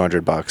like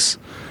 $200.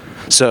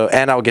 So,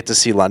 and I'll get to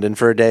see London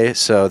for a day,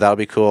 so that'll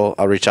be cool.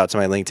 I'll reach out to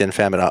my LinkedIn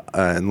fam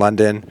in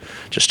London,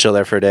 just chill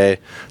there for a day.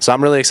 So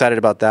I'm really excited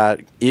about that.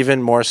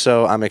 Even more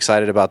so, I'm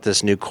excited about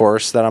this new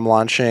course that I'm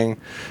launching,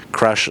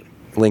 Crush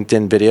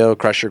LinkedIn Video,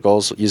 Crush Your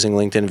Goals Using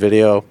LinkedIn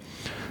Video.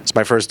 It's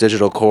my first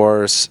digital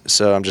course,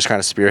 so I'm just kind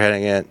of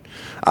spearheading it.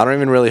 I don't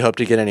even really hope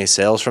to get any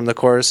sales from the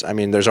course.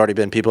 There's already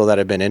been people that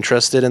have been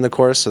interested in the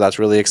course, so that's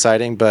really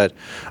exciting. But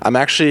I'm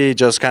actually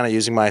just kind of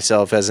using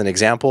myself as an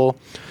example,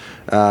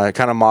 kind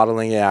of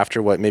modeling it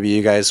after what maybe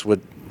you guys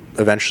would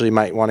eventually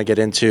might want to get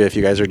into if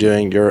you guys are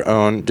doing your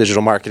own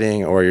digital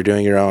marketing or you're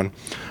doing your own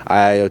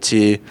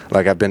IoT.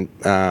 Like I've been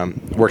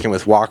working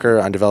with Walker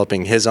on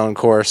developing his own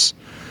course.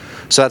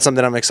 So that's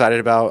something I'm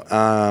excited about.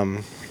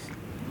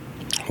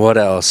 What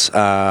else?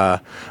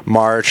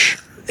 March,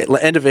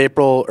 end of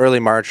April, early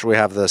March, we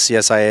have the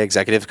CSIA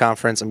Executive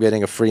Conference. I'm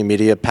getting a free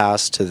media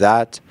pass to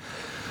that.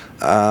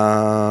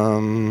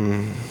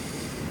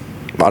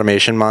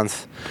 Automation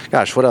month.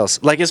 Gosh, what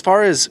else? Like, as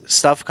far as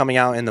stuff coming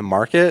out in the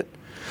market,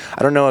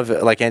 I don't know if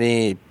like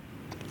any,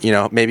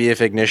 maybe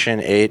if Ignition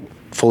 8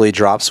 fully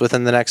drops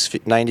within the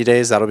next 90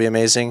 days, that'll be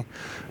amazing.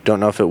 Don't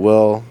know if it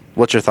will.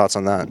 What's your thoughts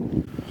on that?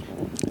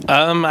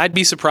 I'd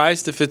be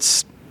surprised if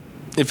it's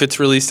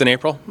released in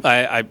April.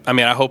 I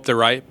mean, I hope they're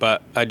right,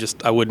 but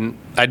I wouldn't.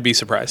 I'd be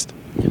surprised.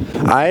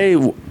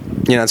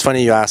 It's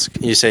funny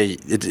you say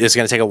it's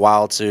going to take a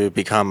while to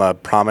become a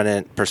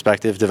prominent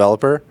Perspective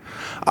developer.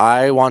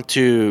 I want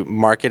to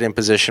market and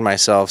position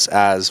myself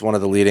as one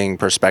of the leading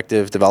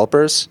Perspective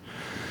developers,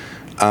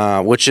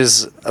 which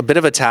is a bit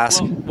of a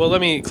task. Well,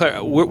 let me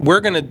clarify.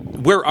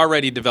 We're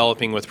already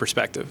developing with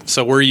Perspective,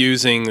 so we're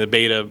using the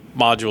beta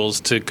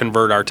modules to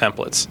convert our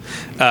templates,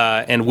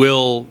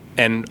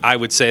 and I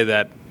would say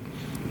that,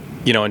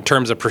 in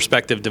terms of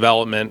Perspective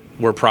development,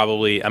 we're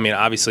probably,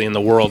 obviously in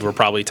the world, we're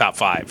probably top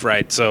 5,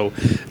 right? So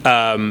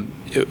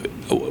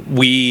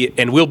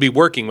we'll be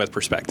working with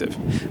Perspective,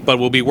 but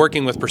we'll be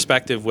working with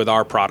Perspective with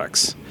our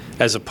products,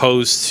 as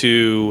opposed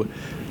to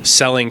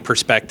selling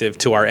Perspective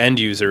to our end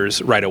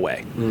users right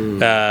away.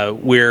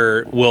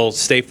 We'll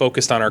stay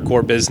focused on our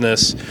core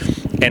business,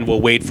 and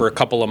we'll wait for a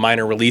couple of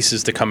minor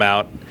releases to come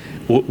out.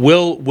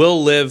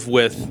 We'll live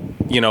with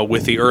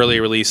the early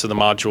release of the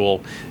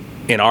module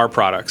in our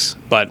products,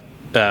 but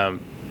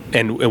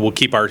and we'll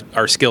keep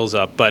our skills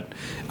up. But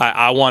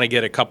I want to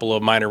get a couple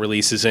of minor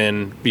releases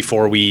in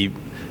before we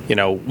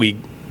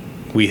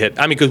hit.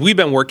 Because we've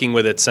been working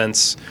with it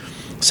since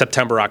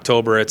September,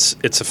 October. It's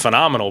a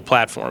phenomenal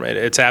platform.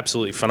 It's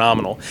absolutely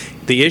phenomenal.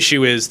 The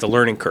issue is the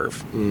learning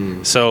curve.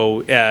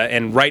 So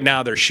and right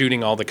now they're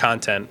shooting all the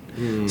content.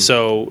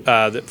 So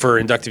for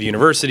Inductive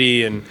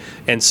University,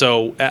 and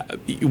so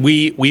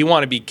we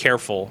want to be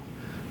careful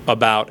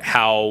about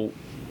how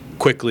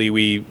quickly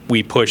we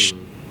push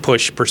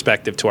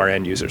Perspective to our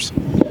end users.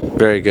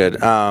 Very good.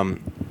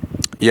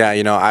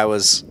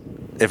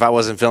 If I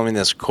wasn't filming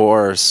this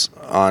course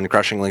on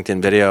Crushing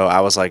LinkedIn Video, I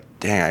was like,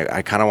 dang,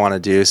 I kind of want to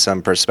do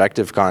some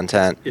Perspective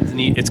content.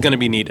 It's going to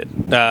be needed.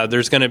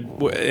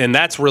 And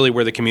that's really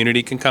where the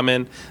community can come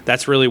in.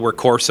 That's really where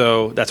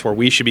Corso, that's where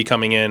we should be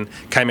coming in.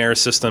 Chimera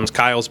Systems,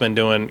 Kyle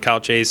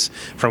Chase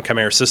from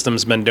Chimera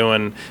Systems been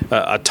doing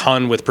a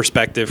ton with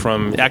Perspective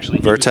from actually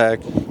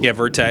Vertec.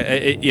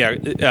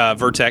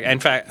 Vertec. In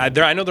fact,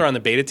 I know they're on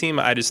the beta team.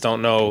 I just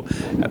don't know.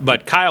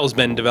 But Kyle's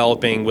been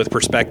developing with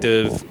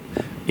Perspective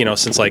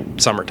since like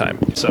summertime.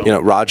 So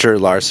Roger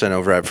Larson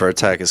over at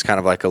Vertec is kind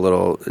of like a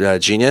little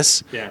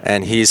genius,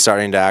 and he's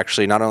starting to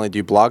actually not only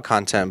do blog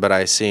content, but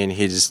I've seen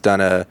he's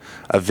done a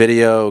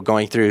video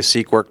going through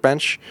Seek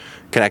Workbench,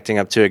 connecting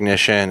up to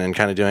Ignition, and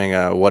kind of doing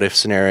a what if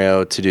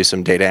scenario to do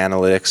some data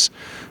analytics.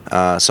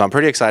 So I'm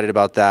pretty excited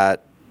about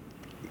that.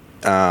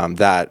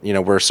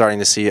 We're starting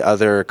to see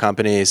other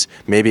companies,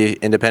 maybe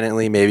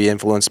independently, maybe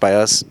influenced by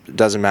us,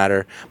 doesn't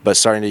matter, but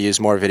starting to use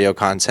more video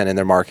content in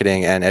their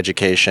marketing and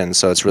education.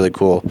 So it's really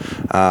cool.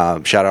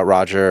 Shout out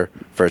Roger,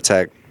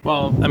 Vertec.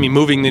 Well,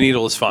 moving the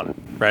needle is fun,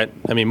 right?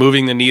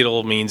 Moving the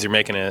needle means you're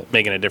making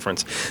a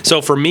difference.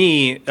 So for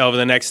me, over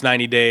the next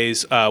 90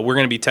 days, we're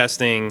going to be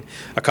testing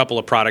a couple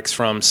of products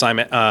from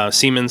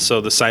Siemens.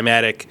 So the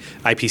Cymatic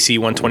IPC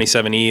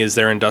 127E is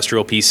their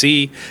industrial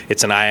PC.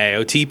 It's an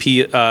IoT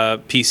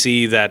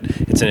PC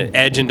it's an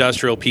edge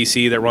industrial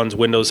PC that runs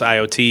Windows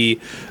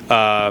IoT,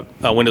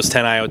 Windows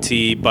 10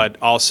 IoT, but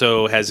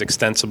also has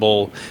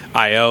extensible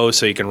I/O,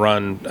 so you can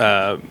run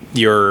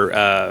your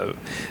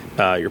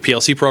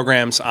PLC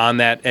programs on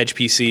that edge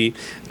PC.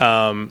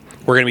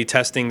 We're going to be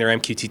testing their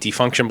MQTT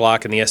function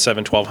block in the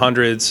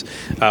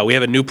S7-1200s. We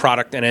have a new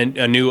product and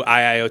a new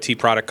IIoT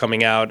product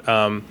coming out,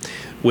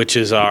 which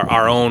is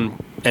our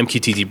own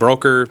MQTT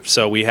broker.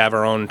 So we have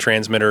our own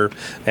transmitter,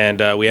 and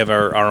we have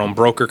our own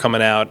broker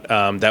coming out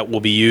that will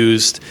be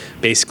used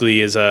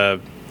basically as a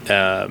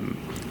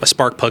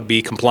Spark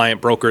Plug-B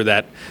compliant broker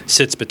that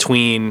sits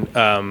between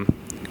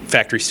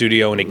Factory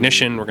Studio and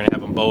Ignition. We're going to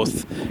have them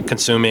both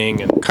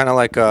consuming. And kind of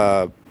like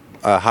a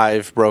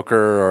Hive broker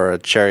or a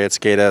Chariot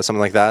SCADA,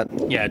 something like that?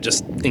 Yeah,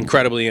 just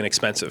incredibly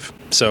inexpensive.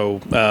 So,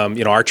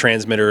 our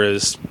transmitter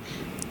is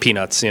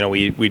peanuts.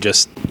 We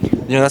just...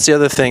 that's the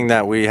other thing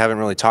that we haven't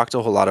really talked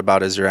a whole lot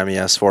about is your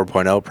MES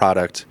 4.0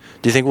 product.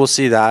 Do you think we'll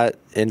see that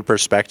in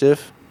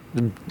Perspective,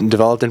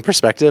 developed in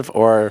Perspective,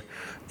 or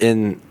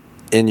in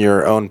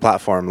your own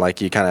platform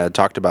like you kind of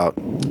talked about?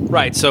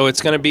 Right, so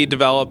it's going to be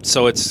developed,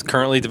 so it's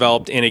currently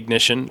developed in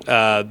Ignition.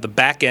 The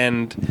back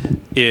end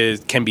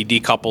can be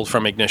decoupled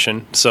from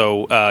Ignition,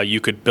 so you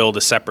could build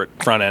a separate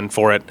front end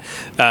for it.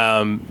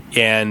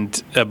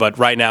 But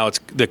right now it's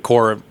the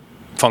core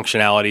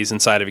functionalities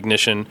inside of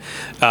Ignition.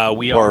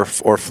 Or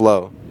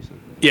Flow.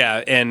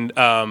 Yeah, and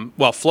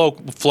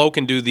Flow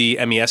can do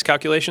the MES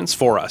calculations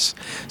for us.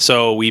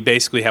 So we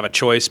basically have a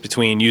choice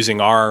between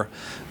using our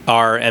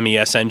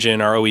MES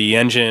engine, our OEE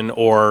engine,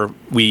 or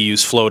we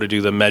use Flow to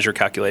do the measure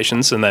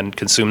calculations and then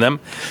consume them.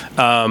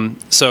 MES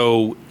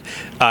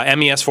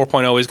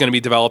 4.0 is going to be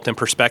developed in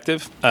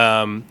Perspective,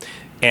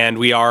 and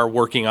we are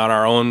working on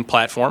our own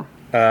platform,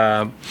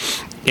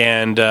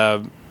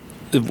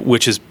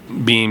 which is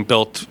being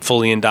built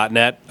fully in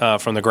 .NET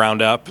from the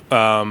ground up.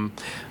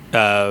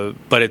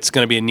 But it's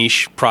going to be a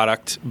niche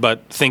product.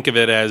 But think of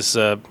it as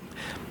a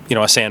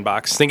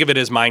sandbox. Think of it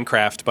as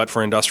Minecraft, but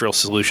for industrial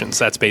solutions.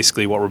 That's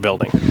basically what we're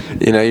building.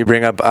 You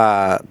bring up.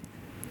 I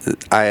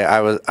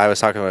was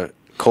talking about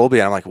Colby,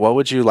 and I'm like, what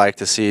would you like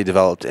to see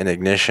developed in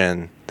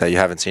Ignition that you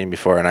haven't seen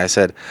before? And I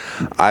said,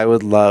 I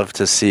would love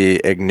to see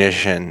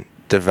Ignition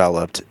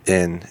developed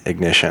in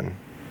Ignition.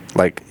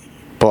 Like,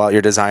 pull out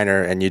your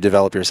designer and you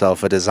develop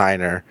yourself a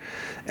designer,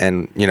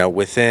 and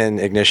within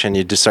Ignition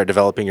you just start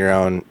developing your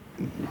own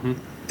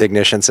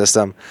Ignition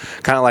system,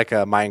 kind of like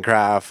a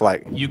Minecraft.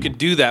 Like, you could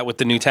do that with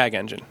the new tag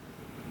engine.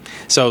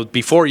 So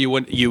before it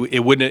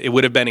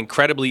would have been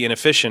incredibly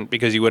inefficient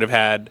because you would have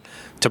had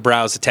to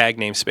browse the tag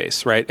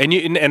namespace, right?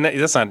 And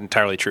that's not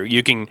entirely true.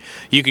 You can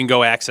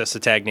go access the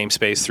tag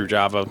namespace through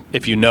Java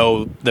if you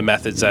know the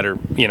methods that are,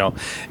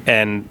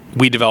 and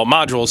we develop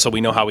modules, so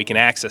we know how we can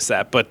access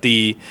that. But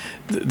the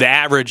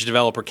average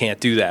developer can't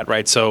do that,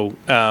 right? So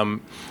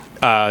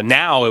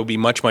now it would be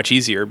much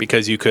easier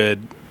because you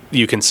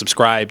can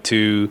subscribe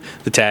to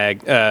the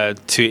tag,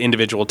 to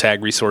individual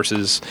tag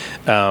resources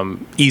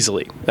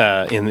easily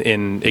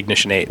in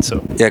Ignition 8.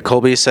 So yeah,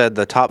 Colby said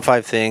the top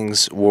 5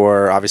 things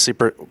were obviously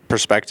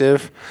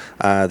Perspective,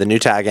 the new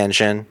tag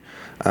engine,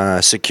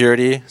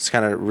 security. It's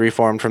kind of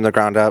reformed from the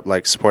ground up,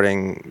 like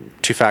supporting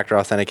 2-factor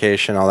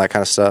authentication, all that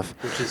kind of stuff.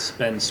 Which has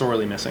been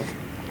sorely missing.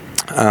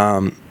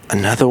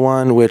 Another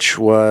one, which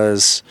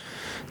was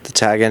the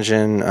tag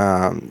engine,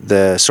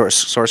 the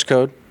source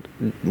code.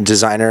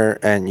 Designer,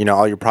 and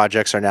all your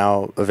projects are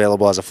now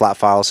available as a flat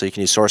file, so you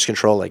can use source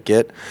control like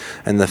Git.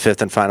 And the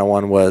 5th and final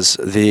one was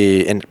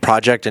the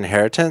project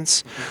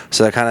inheritance.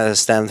 So that kind of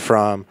stemmed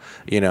from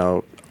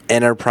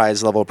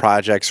enterprise level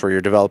projects where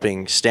you're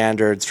developing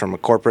standards from a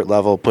corporate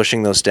level,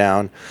 pushing those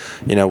down.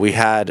 We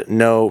had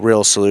no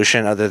real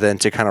solution other than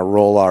to kind of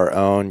roll our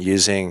own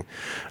using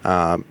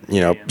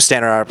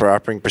standard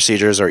operating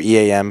procedures or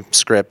EAM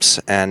scripts,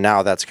 and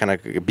now that's kind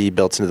of be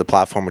built into the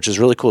platform, which is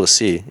really cool to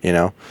see.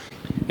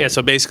 Yeah,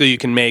 so basically you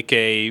can make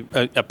a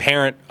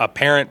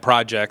parent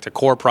project, a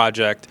core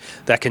project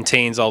that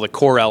contains all the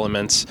core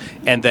elements,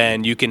 and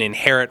then you can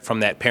inherit from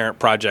that parent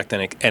project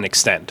and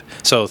extend.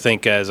 So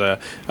think as a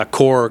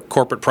core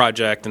corporate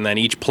project, and then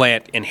each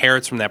plant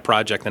inherits from that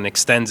project and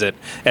extends it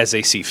as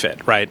they see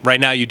fit, right? Right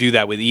now you do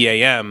that with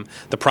EAM.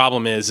 The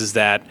problem is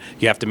that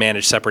you have to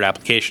manage separate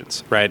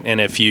applications, right?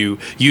 And if you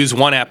use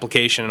one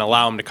application and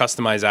allow them to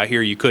customize out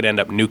here, you could end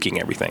up nuking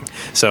everything.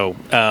 So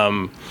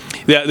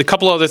the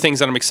couple other things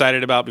that I'm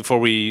excited about before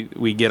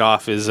we get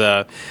off is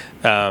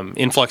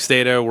Influx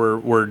Data.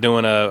 We're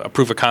doing a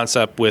proof of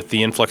concept with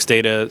the Influx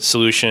Data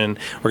solution.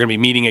 We're going to be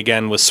meeting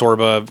again with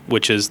Sorba,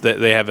 which is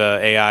they have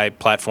an AI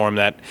platform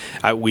that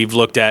we've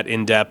looked at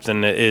in depth,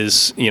 and it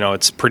is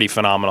it's pretty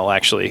phenomenal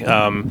actually.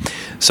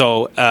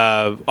 Also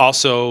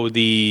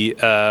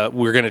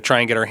we're going to try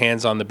and get our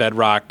hands on the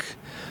Bedrock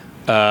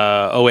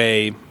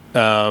OA.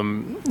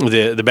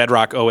 The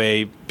Bedrock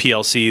OA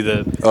PLC,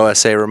 the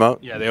OSA remote.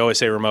 Yeah, the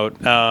OSA remote.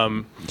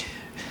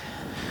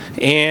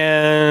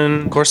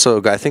 And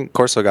Corso, I think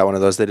Corso got one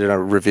of those. They did a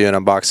review and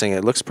unboxing.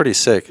 It looks pretty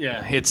sick.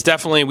 Yeah, it's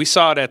definitely. We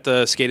saw it at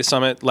the SCADA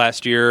Summit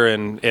last year,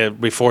 and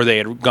before they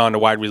had gone to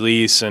wide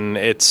release, and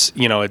it's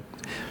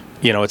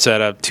it's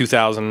at a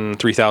 $2,000,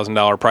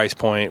 $3,000 price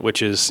point,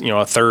 which is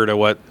a third of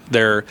what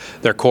their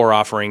core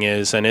offering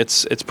is, and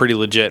it's pretty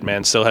legit,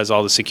 man. Still has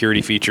all the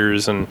security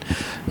features, and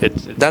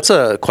that's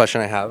a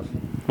question I have.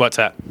 What's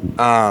that?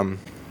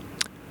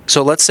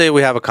 So let's say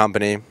we have a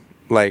company,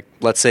 like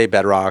let's say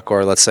Bedrock,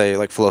 or let's say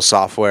like Flow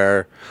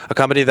Software, a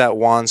company that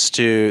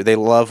they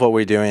love what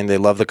we're doing, they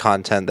love the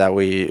content that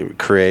we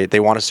create,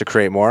 they want us to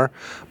create more,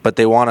 but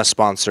they want to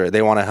sponsor it,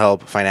 they want to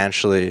help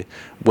financially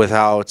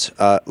without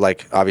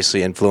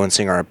obviously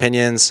influencing our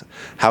opinions.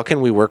 How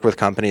can we work with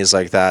companies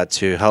like that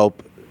to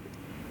help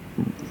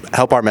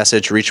our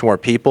message reach more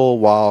people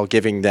while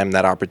giving them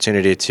that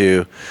opportunity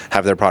to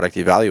have their product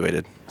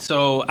evaluated?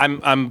 So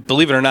I'm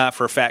believe it or not,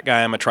 for a fat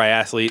guy, I'm a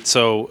triathlete.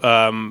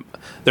 So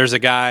there's a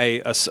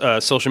guy, a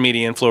social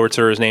media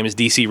influencer. His name is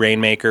DC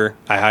Rainmaker.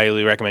 I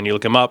highly recommend you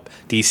look him up.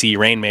 DC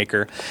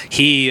Rainmaker.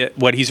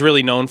 What he's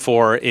really known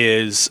for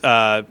is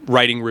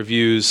writing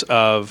reviews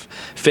of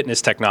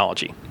fitness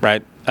technology.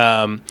 Right.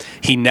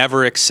 He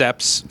never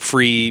accepts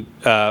free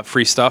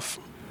stuff.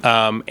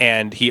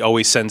 and he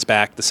always sends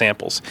back the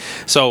samples.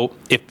 So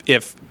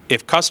if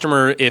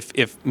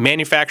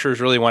manufacturers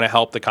really want to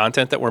help the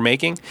content that we're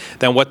making,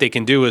 then what they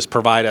can do is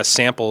provide us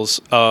samples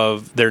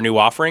of their new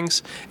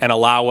offerings and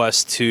allow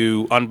us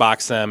to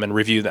unbox them and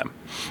review them.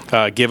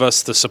 Give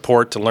us the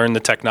support to learn the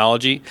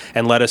technology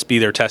and let us be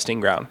their testing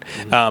ground.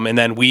 And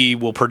then we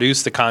will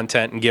produce the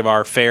content and give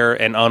our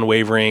fair and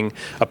unwavering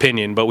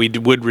opinion, but we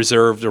would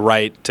reserve the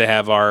right to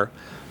have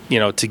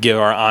to give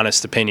our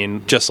honest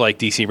opinion, just like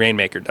DC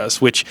Rainmaker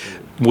does, which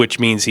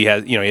means he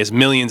has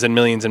millions and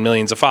millions and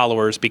millions of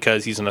followers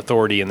because he's an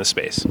authority in the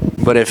space.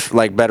 But if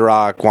like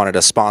Bedrock wanted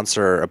to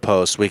sponsor a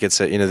post, we could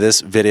say,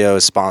 this video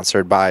is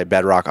sponsored by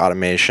Bedrock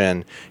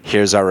Automation.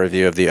 Here's our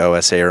review of the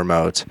OSA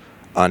remote,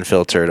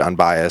 unfiltered,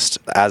 unbiased,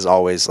 as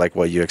always, like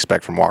what you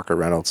expect from Walker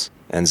Reynolds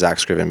and Zach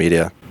Scriven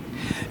Media.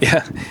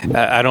 Yeah,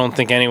 I don't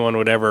think anyone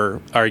would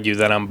ever argue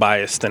that I'm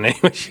biased in any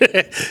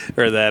way,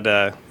 or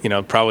that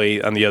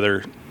probably on the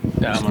other.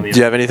 Do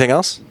you have anything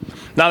else?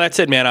 No, that's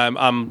it, man.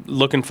 I'm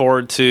looking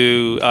forward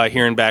to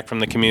hearing back from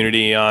the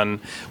community on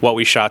what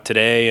we shot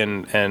today,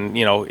 and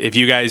if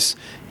you guys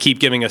keep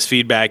giving us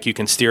feedback, you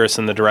can steer us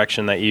in the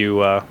direction that you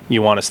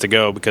want us to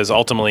go. Because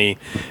ultimately,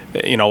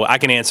 I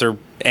can answer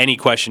any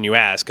question you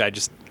ask. I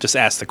just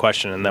ask the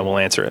question, and then we'll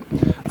answer it.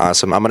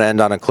 Awesome. I'm going to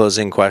end on a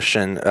closing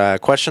question. A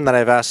question that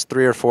I've asked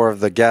 3 or 4 of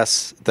the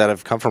guests that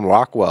have come from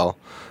Rockwell.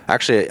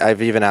 Actually,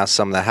 I've even asked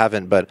some that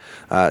haven't, but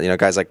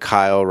guys like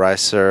Kyle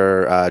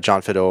Reiser,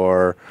 John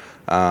Fedor,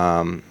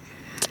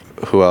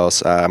 who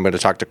else? I'm going to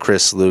talk to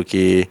Chris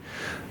Lukey,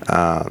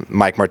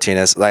 Mike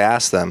Martinez. I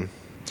asked them,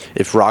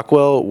 if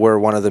Rockwell were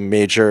one of the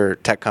major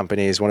tech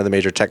companies, one of the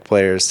major tech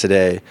players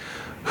today,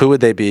 who would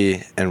they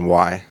be and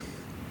why?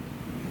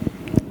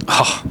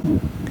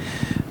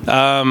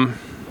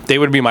 They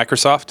would be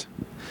Microsoft.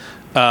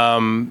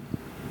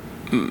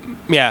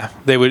 Yeah,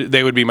 they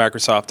would be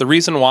Microsoft. The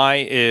reason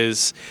why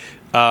is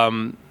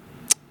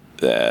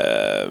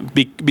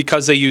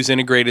because they use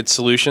integrated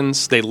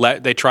solutions. They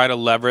leverage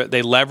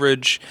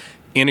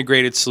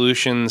integrated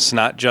solutions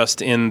not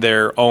just in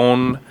their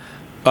own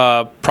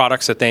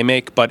products that they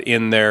make, but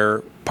in their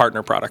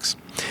partner products.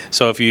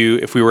 So if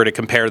we were to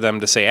compare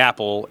them to, say,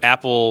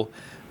 Apple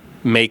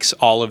makes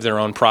all of their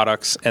own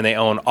products and they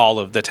own all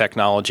of the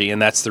technology,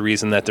 and that's the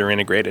reason that they're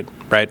integrated,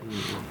 right?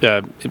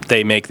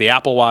 They make the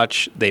Apple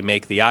Watch, they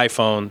make the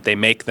iPhone, they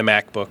make the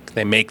MacBook,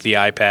 they make the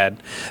iPad.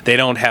 They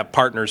don't have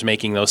partners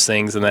making those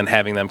things and then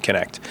having them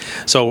connect.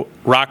 So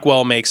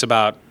Rockwell makes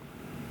about,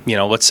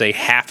 let's say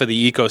half of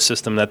the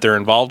ecosystem that they're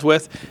involved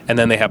with, and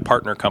then they have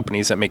partner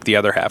companies that make the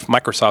other half.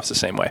 Microsoft's the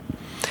same way.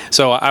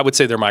 So I would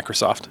say they're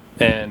Microsoft,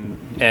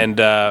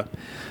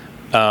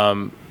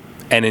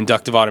 and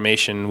inductive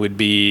automation would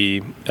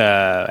be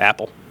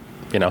Apple,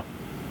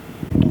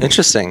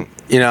 Interesting.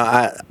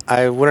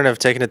 I wouldn't have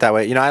taken it that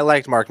way. I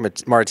liked Mark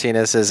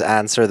Martinez's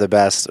answer the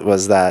best,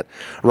 was that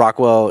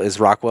Rockwell is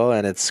Rockwell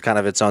and it's kind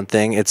of its own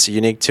thing. It's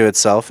unique to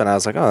itself, and I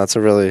was like, oh, that's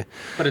a really...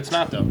 But it's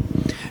not, though.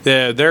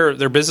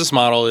 Their business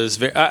model is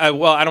very...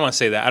 well, I don't want to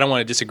say that. I don't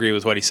want to disagree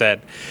with what he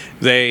said.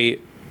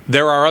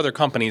 There are other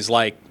companies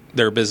like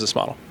their business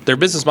model. Their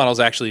business model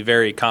is actually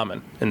very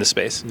common in the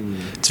space.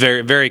 It's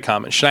very, very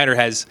common. Schneider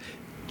has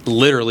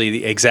literally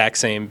the exact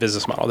same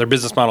business model. Their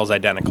business model is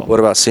identical. What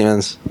about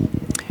Siemens?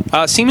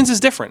 Siemens is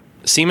different.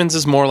 Siemens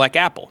is more like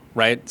Apple,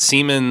 right?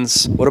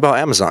 Siemens... What about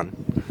Amazon?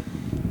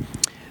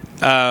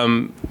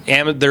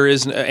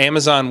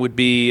 Amazon would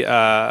be...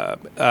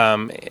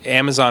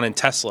 Amazon and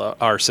Tesla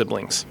are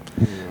siblings,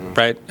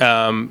 right?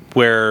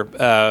 Where,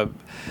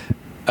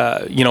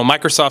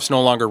 Microsoft's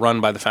no longer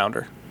run by the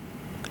founder,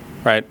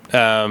 right?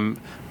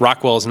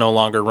 Rockwell is no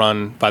longer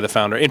run by the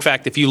founder. In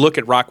fact, if you look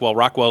at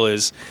Rockwell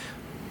is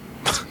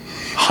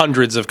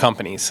hundreds of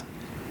companies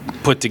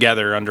put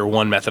together under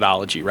one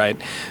methodology, right?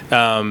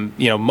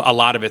 A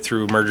lot of it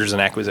through mergers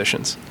and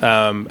acquisitions.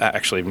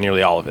 Actually,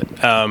 nearly all of it.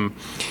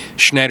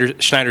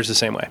 Schneider's the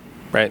same way,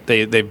 right?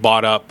 They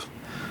bought up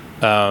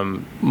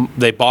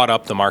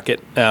the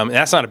market. And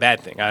that's not a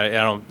bad thing. I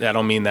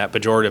don't mean that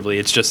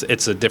pejoratively.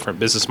 It's a different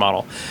business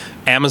model.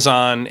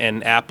 Amazon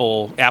and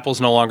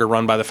Apple's no longer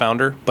run by the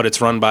founder, but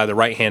it's run by the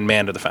right-hand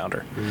man to the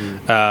founder.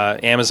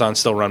 Amazon's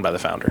still run by the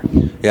founder.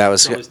 Yeah,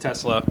 so is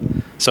Tesla.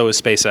 So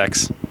is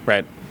SpaceX,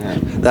 right? Yeah.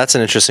 That's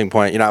an interesting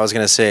point. I was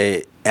going to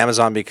say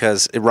Amazon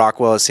because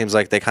Rockwell, it seems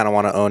like they kind of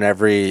want to own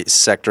every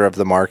sector of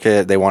the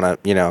market. They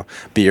want to,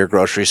 be your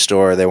grocery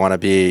store. They want to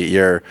be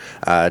your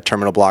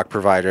terminal block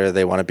provider.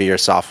 They want to be your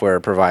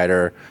software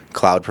provider,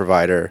 cloud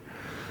provider.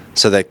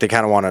 So they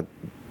kind of want to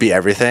be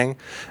everything.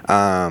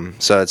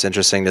 So it's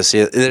interesting to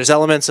see. There's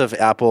elements of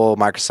Apple,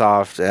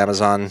 Microsoft,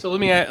 Amazon. So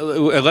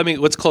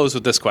let's close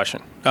with this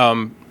question.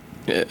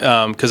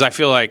 Because I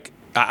feel like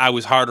I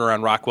was harder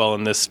on Rockwell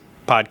in this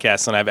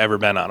podcast than I've ever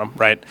been on them,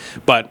 right?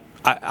 But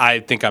I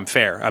think I'm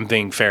fair. I'm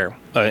being fair,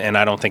 and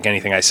I don't think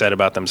anything I said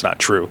about them is not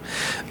true.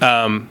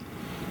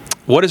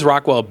 What is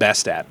Rockwell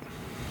best at?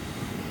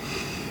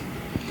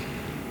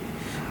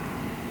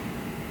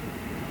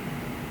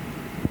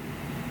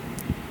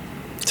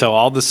 So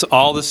all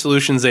the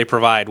solutions they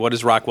provide, what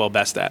is Rockwell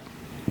best at?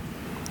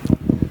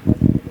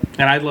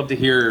 And I'd love to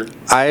hear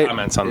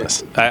comments on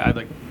this. I'd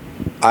like.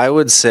 I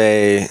would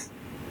say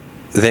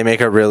they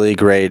make a really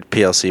great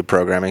PLC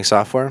programming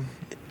software.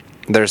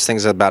 There's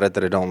things about it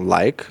that I don't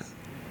like,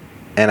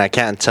 and I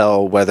can't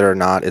tell whether or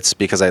not it's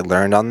because I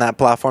learned on that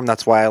platform.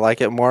 That's why I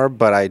like it more,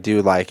 but I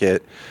do like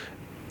it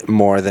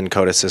more than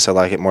Codesys. I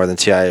like it more than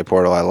TIA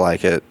Portal. I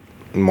like it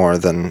more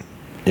than,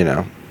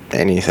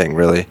 anything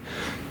really.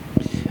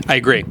 I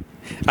agree.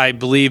 I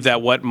believe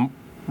that what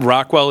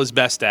Rockwell is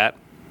best at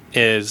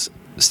is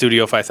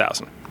Studio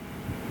 5000.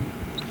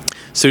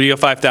 Studio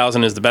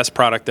 5000 is the best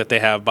product that they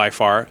have by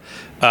far.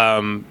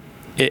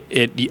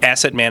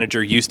 Asset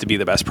Manager used to be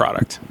the best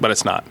product, but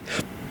it's not.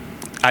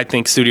 I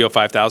think Studio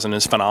 5000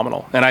 is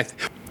phenomenal, and I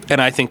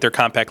think their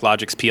Compact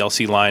Logix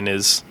PLC line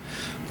is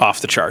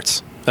off the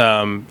charts.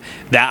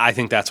 I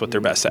think that's what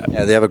they're best at.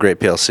 Yeah, they have a great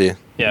PLC.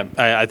 Yeah,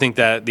 I think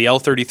that the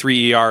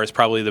L33ER is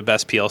probably the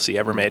best PLC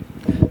ever made.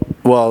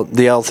 Well,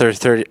 the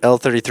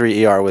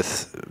L33ER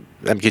with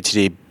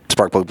MQTT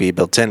Sparkplug B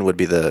built in would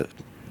be the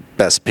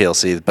best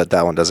PLC, but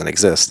that one doesn't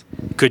exist.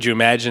 Could you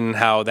imagine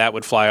how that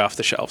would fly off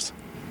the shelves?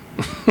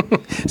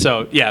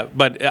 So, yeah,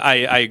 but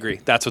I agree.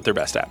 That's what they're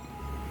best at.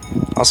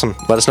 Awesome.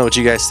 Let us know what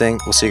you guys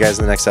think. We'll see you guys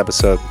in the next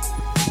episode.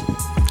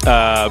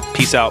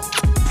 Peace out.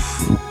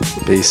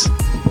 Peace.